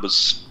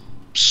numbers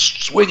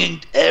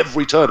swinging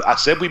every turn. I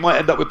said we might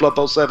end up with Blood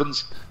Bowl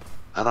 7s.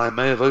 and I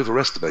may have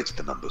overestimated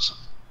the numbers.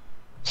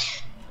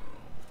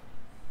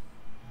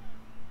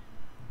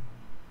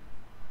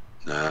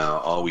 Now,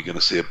 are we going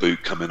to see a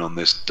boot come in on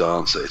this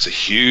dancer? It's a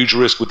huge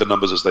risk with the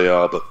numbers as they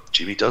are, but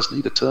Jimmy does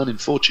need a turn in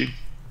fortune.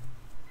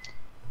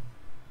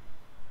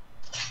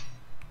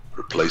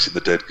 Replacing the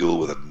dead ghoul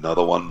with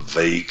another one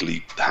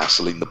vaguely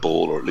hassling the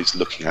ball, or at least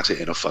looking at it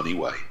in a funny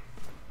way.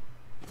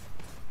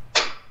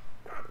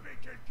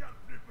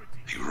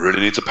 He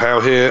really needs a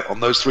power here on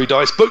those 3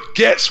 dice, but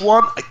gets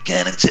one.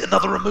 Again, it's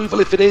another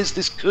removal if it is.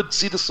 This could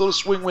see the sort of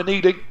swing we're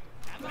needing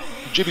from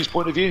Jimmy's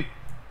point of view.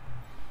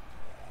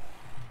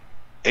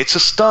 It's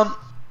a stunt.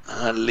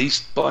 At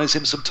least buys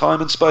him some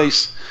time and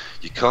space.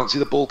 You can't see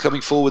the ball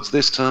coming forwards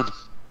this turn.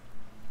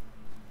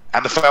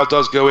 And the foul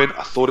does go in.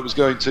 I thought it was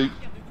going to.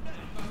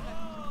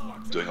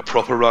 Doing a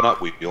proper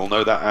run-up. We all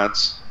know that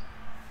adds.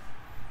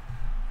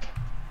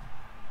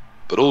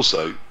 But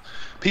also,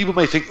 people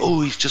may think,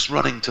 oh, he's just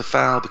running to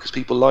foul because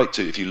people like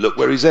to. If you look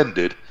where he's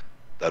ended,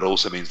 that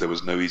also means there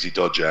was no easy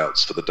dodge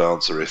outs for the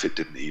dancer if it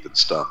didn't even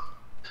stun.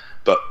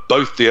 But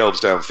both the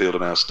elves downfield are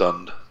now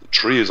stunned. The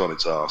tree is on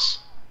its arse.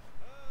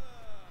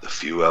 The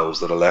few elves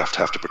that are left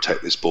have to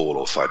protect this ball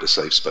or find a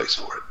safe space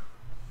for it.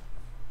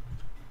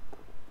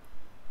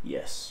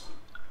 Yes.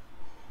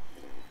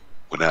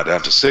 We're now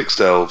down to 6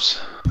 elves,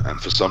 and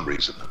for some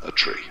reason, a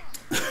tree.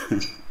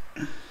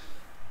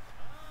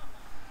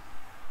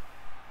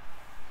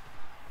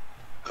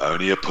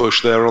 Only a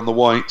push there on the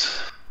white.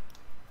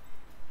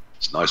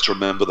 It's nice to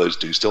remember those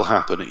do still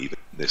happen, even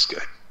in this game.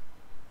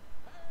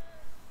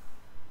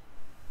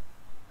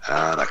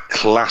 And a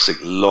classic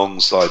long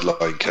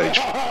sideline cage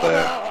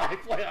there. I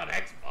play on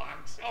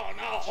Xbox. Oh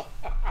no!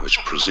 Which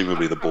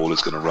presumably the ball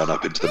is going to run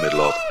up into the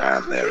middle of,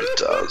 and there it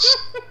does.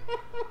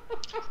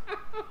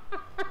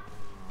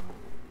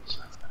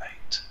 7,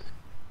 8.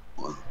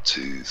 1,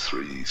 2,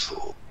 3,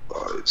 4,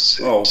 5,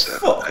 6, Oh, 7,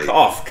 fuck 8.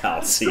 off,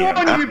 Calcium. Oh,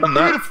 you And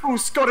that- beautiful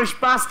Scottish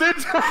bastard!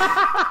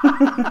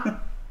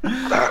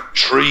 That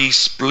tree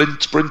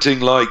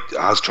sprinting like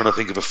I was trying to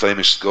think of a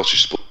famous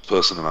Scottish sports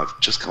person, and I've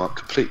just come up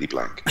completely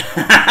blank.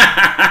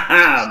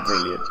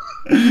 Brilliant.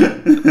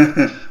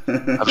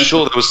 I'm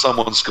sure there was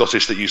someone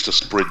Scottish that used to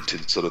sprint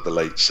in sort of the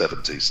late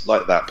 70s,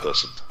 like that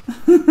person.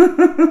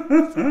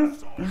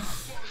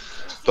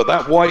 But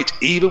that white,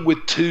 even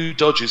with 2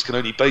 dodges, can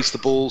only base the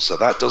ball, so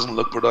that doesn't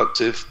look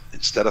productive.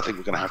 Instead, I think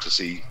we're going to have to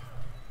see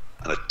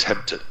an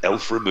attempt at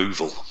elf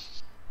removal.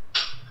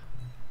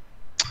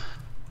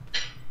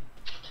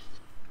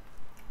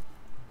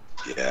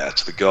 Yeah,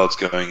 to the guards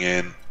going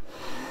in.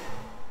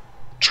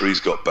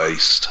 Tree's got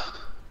based,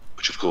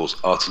 which of course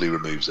utterly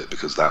removes it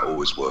because that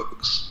always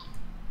works.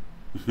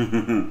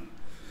 2,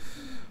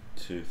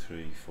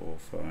 3, 4,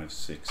 5,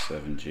 6,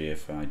 7,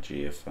 GFI,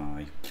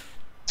 GFI.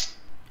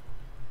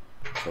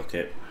 Fuck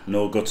it.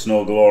 No guts,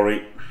 no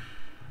glory.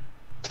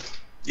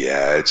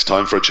 Yeah, it's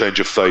time for a change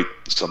of fate.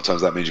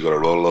 Sometimes that means you've got to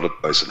roll a lot of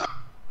dice and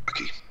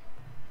lucky.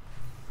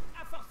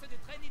 À force de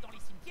traîner dans les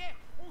cimetières,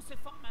 on se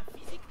forme un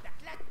physique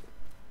d'athlète.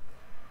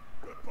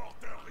 Le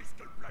porteur risque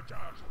le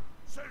plaquage.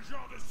 C'est le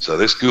genre de... So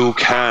this ghoul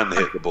can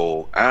hit the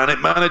ball, and it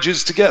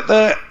manages to get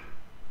there.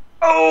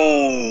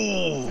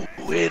 Oh,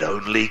 it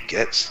only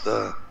gets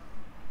the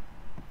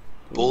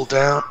ball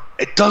down.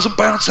 It doesn't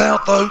bounce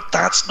out, though.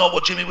 That's not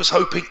what Jimmy was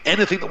hoping.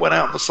 Anything that went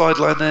out on the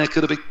sideline there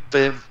could have been for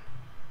him.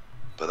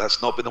 But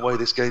that's not been the way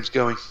this game's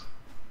going.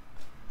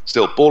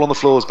 Still, ball on the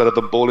floor is better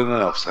than ball in an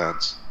elf's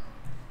hands.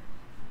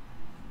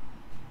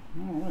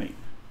 Alright.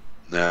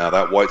 Now,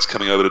 that white's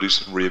coming over to do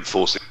some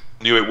reinforcing.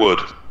 Knew it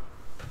would.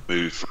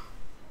 Move from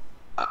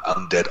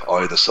Undead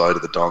either side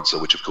of the dancer,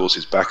 which of course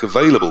is back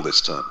available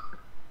this turn.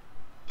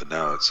 But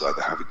now it's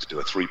either having to do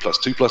a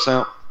 3+2+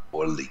 out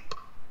or a leap.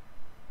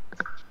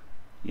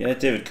 Yeah,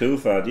 David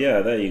Coulthard, yeah,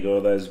 there you go.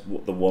 There's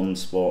the one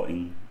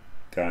sporting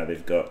guy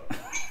they've got.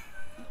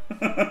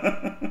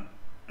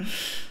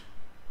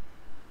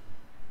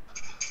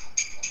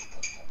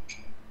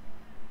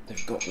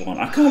 They've got one.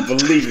 I can't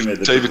believe he made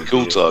the David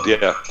double Coulthard,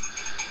 yeah.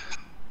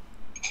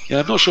 Yeah,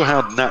 I'm not sure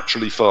how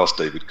naturally fast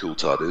David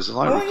Coulthard is, and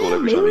I recall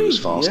every time he was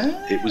fast,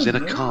 it was in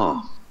a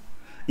car.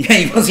 Yeah,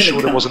 he was I'm in sure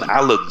a car. it wasn't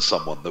Alan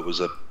someone that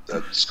was a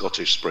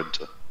Scottish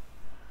sprinter.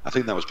 I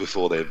think that was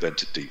before they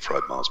invented deep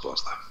fried Mars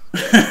bars, though.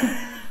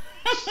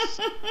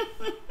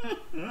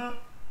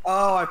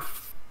 Oh, I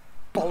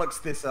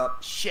bollocks this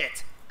up.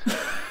 Shit.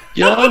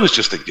 Yeah, I was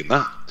just thinking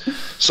that.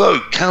 So,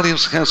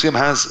 Calcium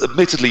has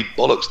admittedly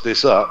bollocksed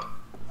this up,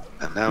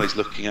 and now he's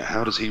looking at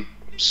how does he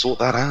sort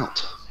that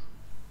out.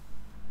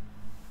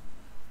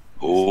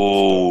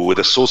 Oh, with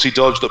a saucy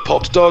dodge that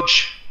popped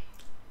dodge.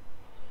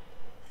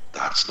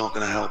 That's not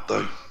going to help,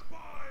 though.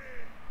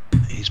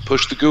 He's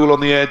pushed the ghoul on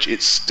the edge.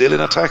 It's still in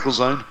a tackle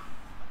zone.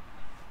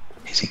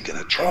 Is he going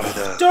to try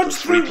the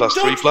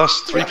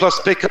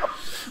 3+3+3+ pickup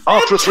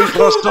after a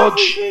 3+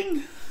 dodge?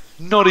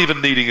 Not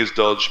even needing his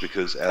dodge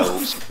because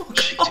elves,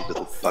 cheaty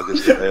little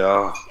buggers that they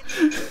are.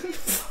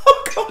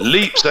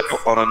 Leaps out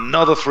on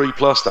another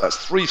 3+. That's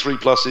 3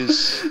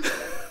 3+s.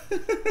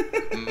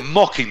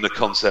 Mocking the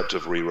concept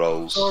of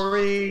rerolls.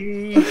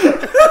 Sorry.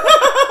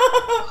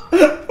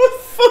 For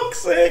fuck's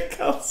sake,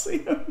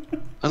 Calcium.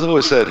 As I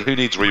always said, who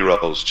needs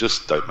re-rolls?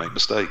 Just don't make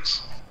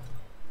mistakes.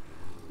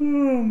 Oh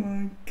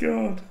my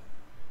god.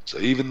 So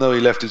even though he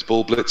left his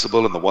ball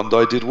blitzable and the one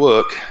die did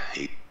work,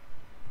 he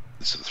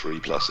did some 3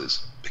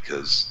 pluses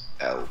because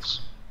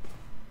elves.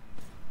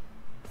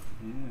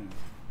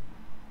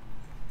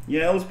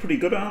 Yeah, Elves pretty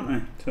good, aren't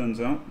they? Turns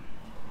out.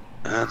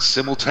 And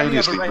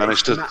simultaneously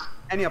managed to...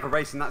 Any other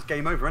race and that's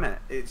game over, isn't it?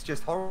 It's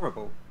just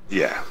horrible.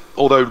 Yeah.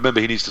 Although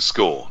remember, he needs to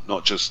score,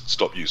 not just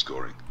stop you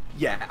scoring.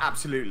 Yeah,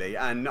 absolutely.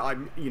 And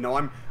I'm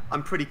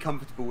pretty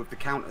comfortable with the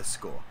counter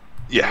score.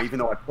 Yeah. Even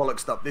though I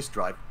bollocksed up this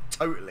drive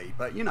totally,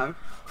 but you know.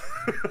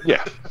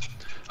 Yeah.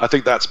 I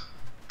think that's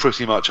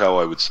pretty much how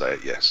I would say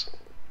it, yes.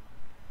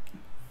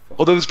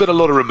 Although there's been a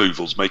lot of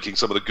removals, making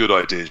some of the good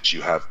ideas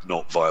you have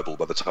not viable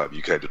by the time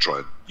you came to try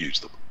and use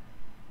them.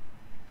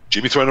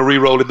 Jimmy throwing a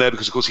re-roll in there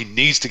because, of course, he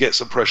needs to get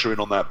some pressure in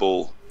on that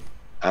ball.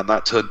 And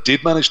that turn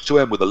did manage to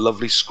end with a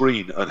lovely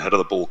screen ahead of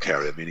the ball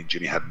carrier, meaning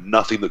Jimmy had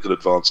nothing that could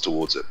advance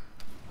towards it.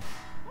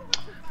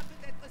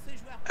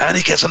 And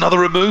he gets another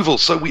removal,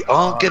 so we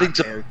are getting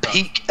to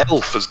peak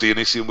elf, as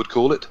Dionysian would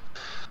call it,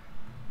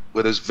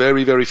 where there's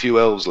very, very few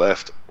elves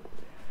left.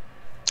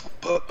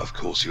 But, of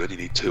course, you only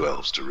need 2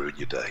 elves to ruin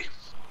your day.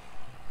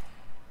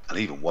 And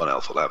even 1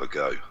 elf will have a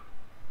go.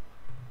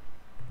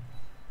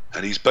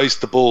 And he's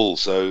based the ball,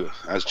 so,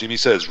 as Jimmy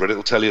says, Reddit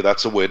will tell you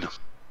that's a win.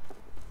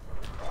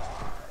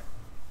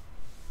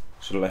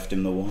 Should have left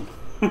him the 1.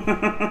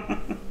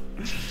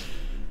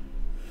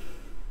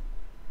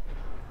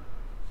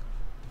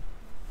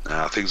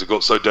 Now, things have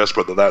got so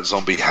desperate that that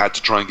zombie had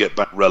to try and get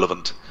back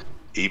relevant,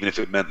 even if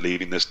it meant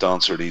leaving this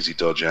dancer an easy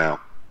dodge out.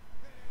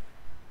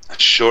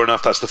 And sure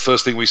enough, that's the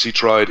first thing we see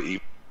tried.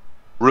 He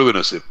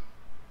ruinous him.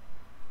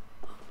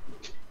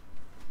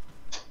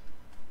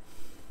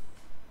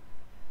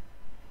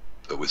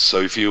 But with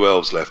so few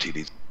elves left, he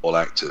needs all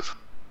active.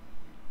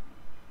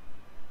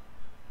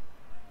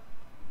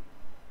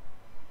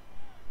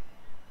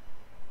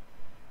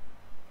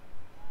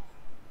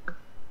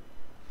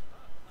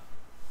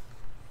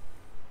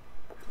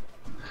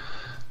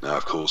 Now,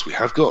 of course, we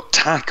have got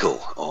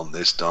tackle on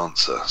this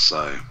dancer,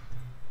 so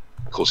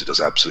of course it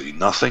does absolutely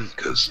nothing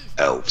because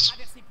elves.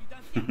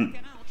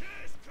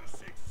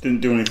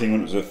 Didn't do anything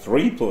when it was a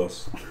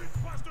 3+.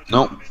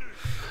 Nope.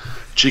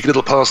 Cheeky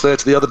little pass there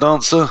to the other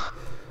dancer,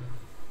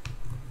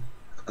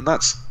 and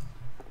that's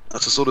a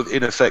sort of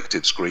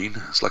ineffective screen.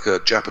 It's like a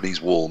Japanese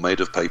wall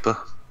made of paper.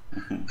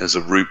 There's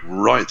a route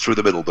right through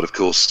the middle, but of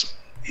course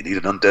you need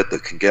an undead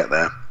that can get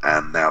there.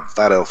 And now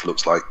that elf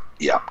looks like,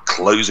 yeah,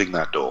 closing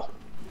that door.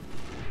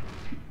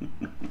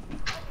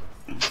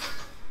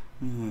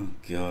 Oh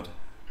god.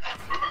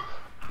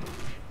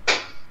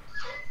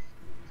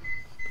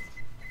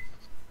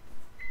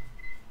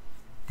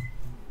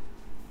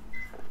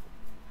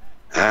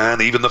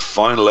 And even the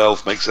final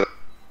elf makes it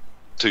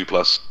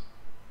 2+.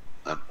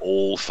 And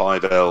all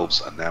 5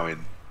 elves are now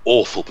in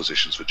awful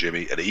positions for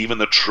Jimmy, and even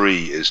the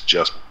tree is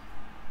just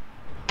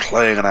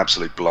playing an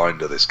absolute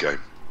blinder this game.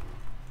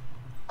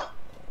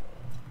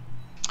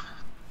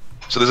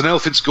 So there's an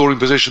elf in scoring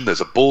position, there's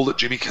a ball that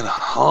Jimmy can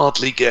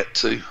hardly get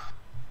to.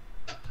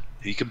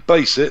 He can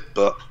base it,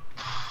 but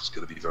it's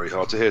going to be very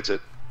hard to hit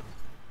it.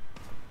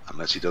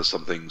 Unless he does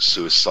something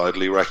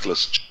suicidally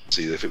reckless,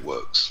 see if it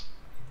works.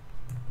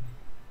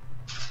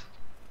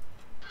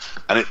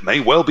 And it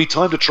may well be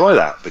time to try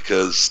that,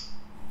 because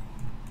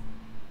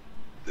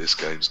this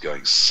game's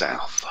going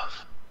south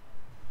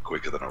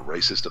quicker than a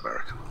racist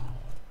American.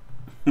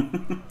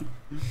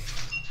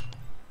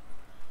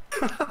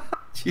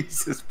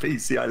 Jesus,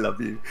 PC, I love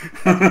you.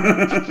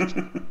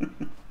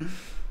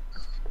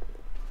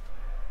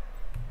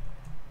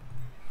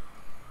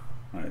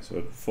 Right,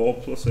 so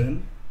 4+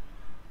 in,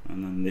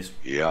 and then this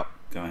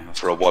guy has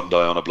for a 1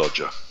 die on a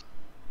blodger.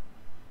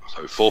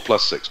 So 4+,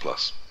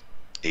 6+.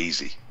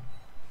 Easy.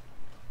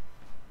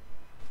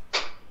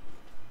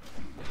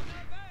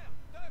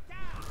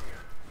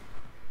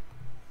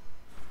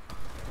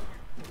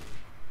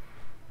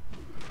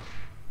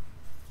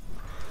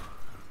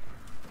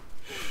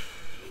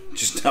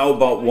 Just how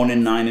about 1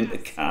 in 9 into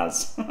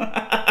Kaz?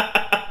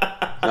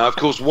 Now, of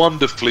course,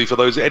 wonderfully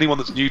for anyone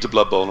that's new to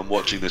Blood Bowl and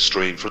watching this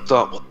stream, for a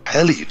start, what the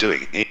hell are you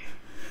doing here?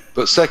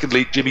 But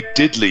secondly, Jimmy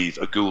did leave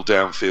a ghoul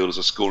downfield as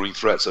a scoring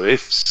threat, so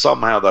if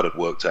somehow that had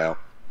worked out,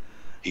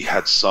 he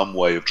had some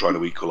way of trying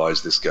to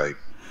equalise this game.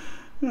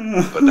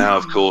 But now,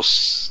 of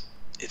course,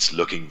 it's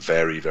looking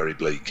very, very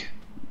bleak.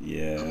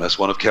 Yeah. Unless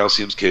one of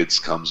Calcium's kids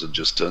comes and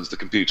just turns the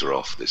computer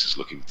off, this is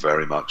looking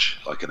very much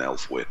like an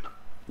elf win.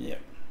 Yeah.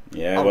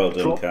 Yeah, well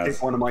done, Kaz.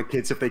 Pick one of my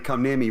kids if they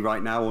come near me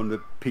right now on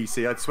the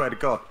PC, I'd swear to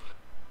God.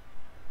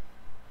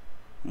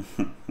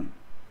 I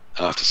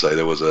have to say,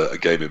 there was a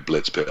game in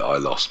Blitz Pit I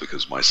lost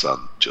because my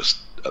son just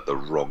at the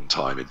wrong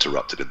time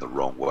interrupted in the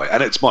wrong way.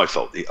 And it's my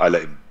fault. I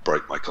let him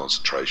break my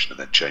concentration and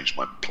then changed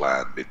my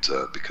plan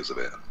mid-turn because of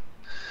it.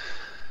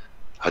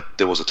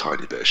 There was a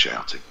tiny bit of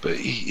shouting, but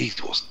he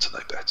wasn't to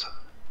know better.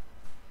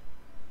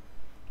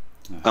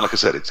 And like I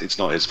said, it's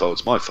not his fault,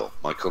 it's my fault.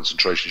 My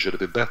concentration should have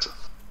been better.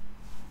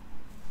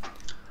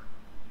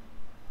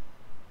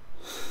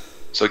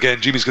 So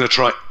again, Jimmy's going to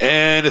try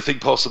anything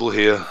possible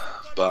here,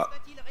 but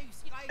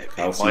it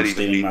might even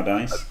stealing be my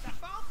dice.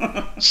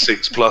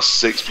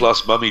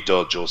 6+6+ mummy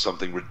dodge or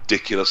something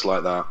ridiculous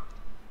like that.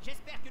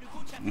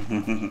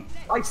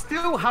 I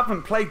still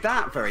haven't played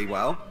that very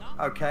well.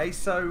 Okay,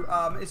 so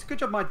it's a good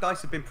job my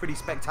dice have been pretty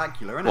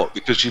spectacular, isn't it? What,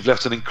 because you've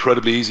left an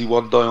incredibly easy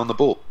 1 die on the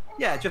board?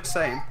 Yeah, just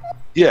saying.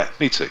 Yeah,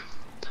 me too.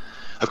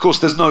 Of course,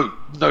 there's no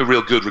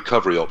real good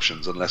recovery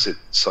options unless it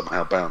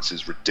somehow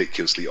bounces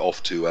ridiculously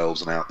off 2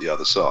 elves and out the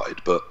other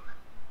side, but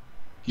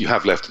you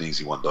have left an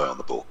easy 1 die on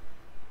the board.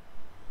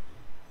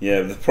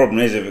 Yeah, the problem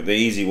is if the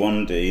easy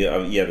 1D,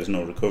 yeah, there's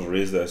no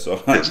recovery, is there? So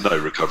there's no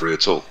recovery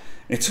at all.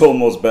 It's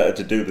almost better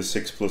to do the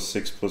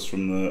 6+6+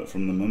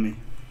 from the mummy.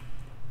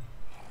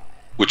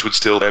 Which would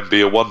still then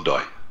be a 1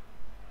 die.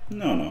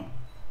 No.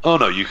 Oh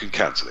no, you can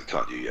cancel it,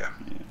 can't you? Yeah.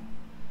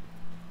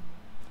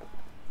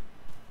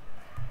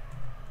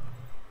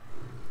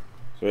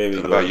 So here we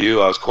What go. about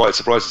you? I was quite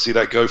surprised to see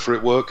that go for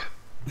it work.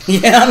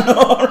 Yeah, I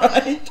know,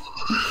 right?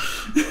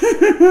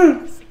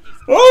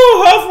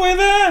 Oh, halfway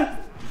there!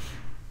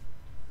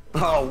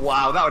 Oh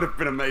wow, that would have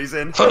been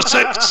amazing. First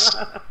 6,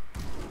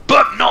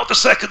 but not the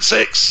second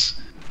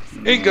 6.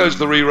 In goes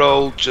the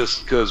reroll,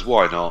 just because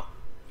why not?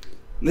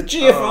 The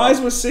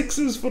GFIs were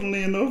 6s,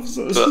 funnily enough.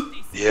 So But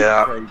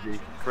yeah,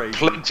 Crazy.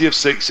 plenty of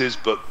 6s,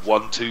 but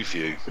 1 too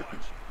few.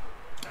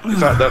 In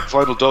fact, that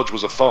final dodge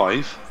was a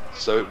 5,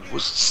 so it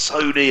was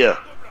so near,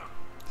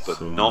 but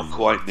So not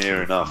quite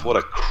near enough. What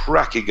a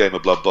cracking game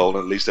of Blood Bowl,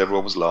 and at least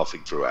everyone was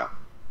laughing throughout.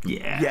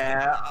 yeah.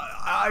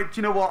 Yeah, do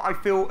you know what? I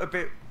feel a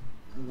bit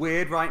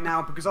weird right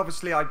now because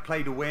obviously I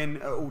played a win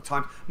at all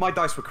times. My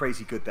dice were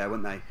crazy good there,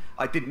 weren't they?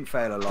 I didn't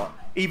fail a lot.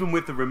 Even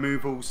with the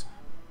removals,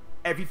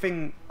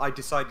 everything I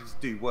decided to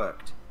do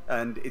worked.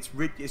 And it's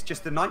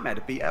just a nightmare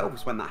to beat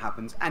elves when that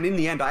happens. And in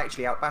the end, I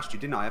actually outbashed you,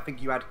 didn't I? I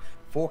think you had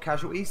 4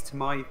 casualties to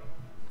my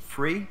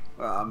 3,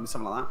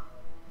 something like that.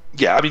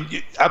 Yeah, I mean,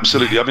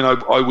 absolutely. I mean,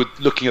 I would,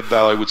 looking at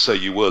that, I would say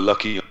you were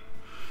lucky.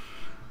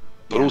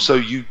 But also,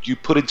 you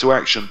put into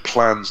action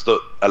plans that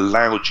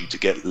allowed you to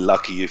get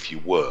lucky if you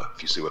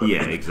see what I mean.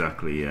 Yeah,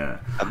 exactly, yeah.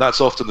 And that's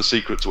often the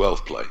secret to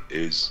elf play,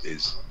 is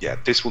yeah,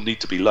 this will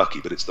need to be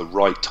lucky, but it's the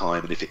right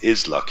time, and if it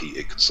is lucky,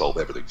 it can solve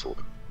everything for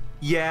me.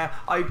 Yeah,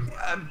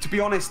 to be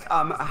honest,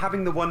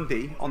 having the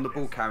 1D on the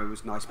ball carrier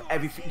was nice, but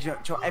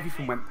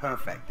everything went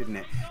perfect, didn't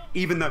it?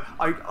 Even though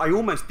I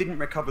almost didn't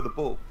recover the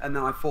ball, and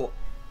then I thought,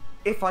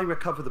 if I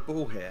recover the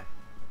ball here,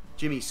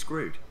 Jimmy's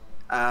screwed.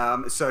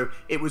 So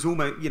it was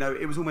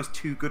almost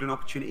too good an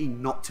opportunity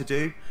not to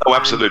do. Oh,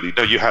 absolutely.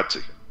 No, you had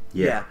to.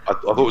 Yeah. I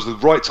thought it was the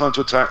right time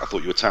to attack. I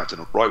thought you attacked in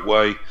the right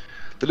way.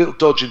 The little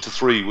dodge into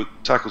 3 with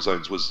tackle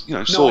zones was,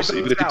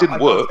 saucy, but if it didn't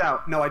work...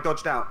 No, I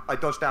dodged out. Oh,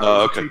 It was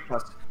okay.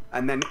 2+.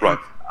 And then, Right.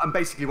 and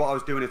basically what I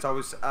was doing is I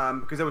was,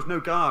 because there was no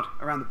guard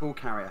around the ball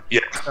carrier.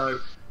 Yeah. So,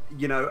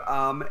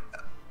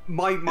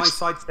 my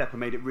sidestepper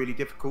made it really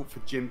difficult for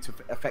Jim to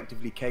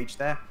effectively cage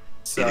there.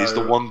 So, It is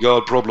the 1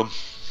 guard problem.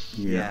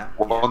 Yeah.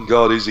 1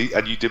 guard is,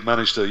 and you did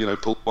manage to,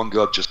 pull 1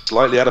 guard just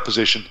slightly out of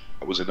position.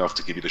 That was enough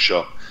to give you the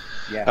shot.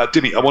 Yeah.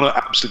 Dimmy, I want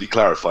to absolutely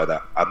clarify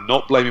that. I'm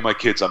not blaming my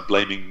kids. I'm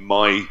blaming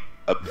my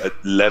a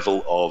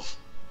level of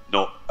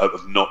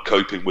not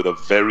coping with a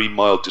very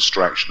mild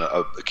distraction at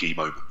a key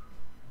moment.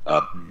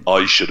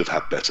 I should have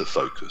had better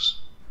focus.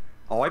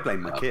 Oh, I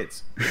blame my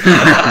kids.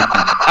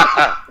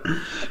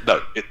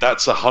 No,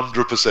 that's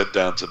 100%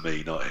 down to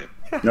me, not him.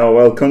 No,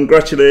 well,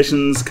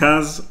 congratulations,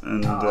 Kaz.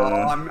 And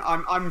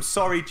I'm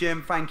sorry,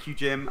 Jim. Thank you,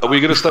 Jim. Are we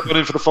going to step on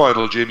in for the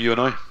final, Jim, you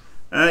and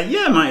I?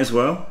 yeah, might as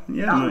well.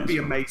 Yeah, That might would as be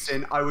well.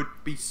 amazing. I would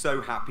be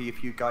so happy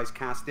if you guys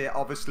cast it.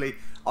 Obviously,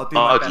 I'll do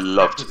my I'd best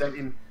love to.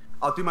 representing.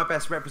 I'll do my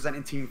best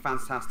representing Team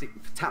Fantastic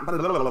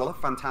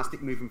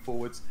moving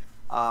forwards.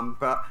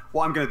 But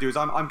what I'm going to do is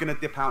I'm going to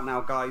dip out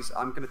now, guys.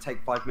 I'm going to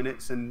take 5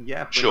 minutes and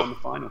bring Sure. on the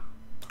final.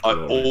 I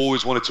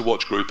always wanted to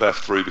watch Group F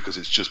through because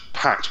it's just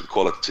packed with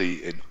quality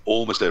in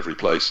almost every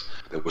place.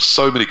 There were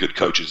so many good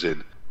coaches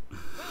in.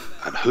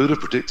 And who'd have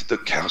predicted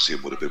that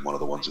Calcium would have been one of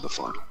the ones in the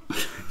final?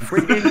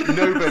 Friggin'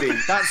 nobody.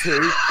 That's who.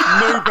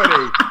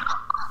 Nobody.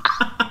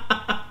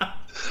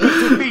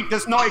 Defeat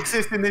does not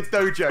exist in this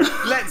dojo.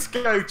 Let's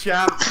go,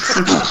 champ.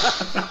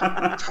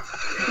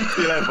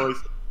 See you later,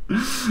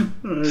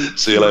 boys.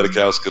 See you later,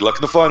 Cows. Good luck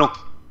in the final.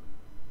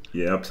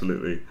 Yeah,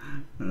 absolutely.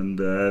 And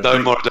No,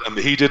 thank- Moradam,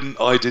 he didn't,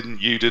 I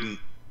didn't, you didn't.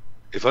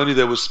 If only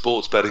there was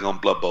sports betting on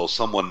Blood Bowl,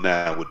 someone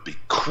now would be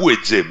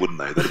quids in, wouldn't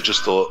they? They'd have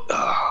just thought,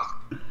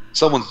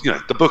 someone,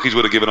 the bookies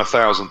would have given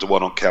 1,000 to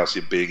 1 on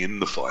Calcium being in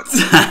the final.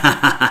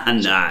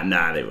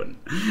 nah, they wouldn't.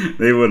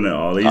 They wouldn't at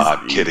all.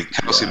 I'm kidding.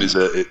 Calcium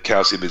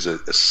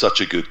is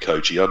such a good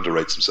coach. He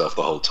underrates himself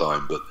the whole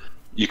time, but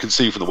you can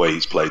see from the way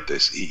he's played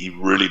this, he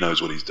really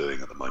knows what he's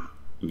doing at the moment.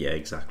 Yeah,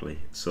 exactly.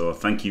 So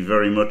thank you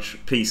very much,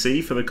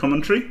 PC, for the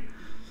commentary.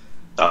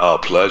 Oh,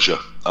 pleasure.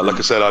 Like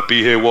I said, I'd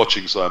be here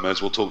watching, so I may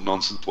as well talk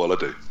nonsense while I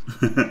do.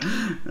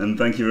 And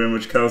thank you very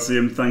much,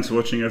 Calcium. Thanks for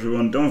watching,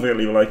 everyone. Don't forget to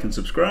leave a like and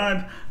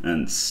subscribe,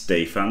 and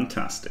stay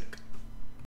fantastic.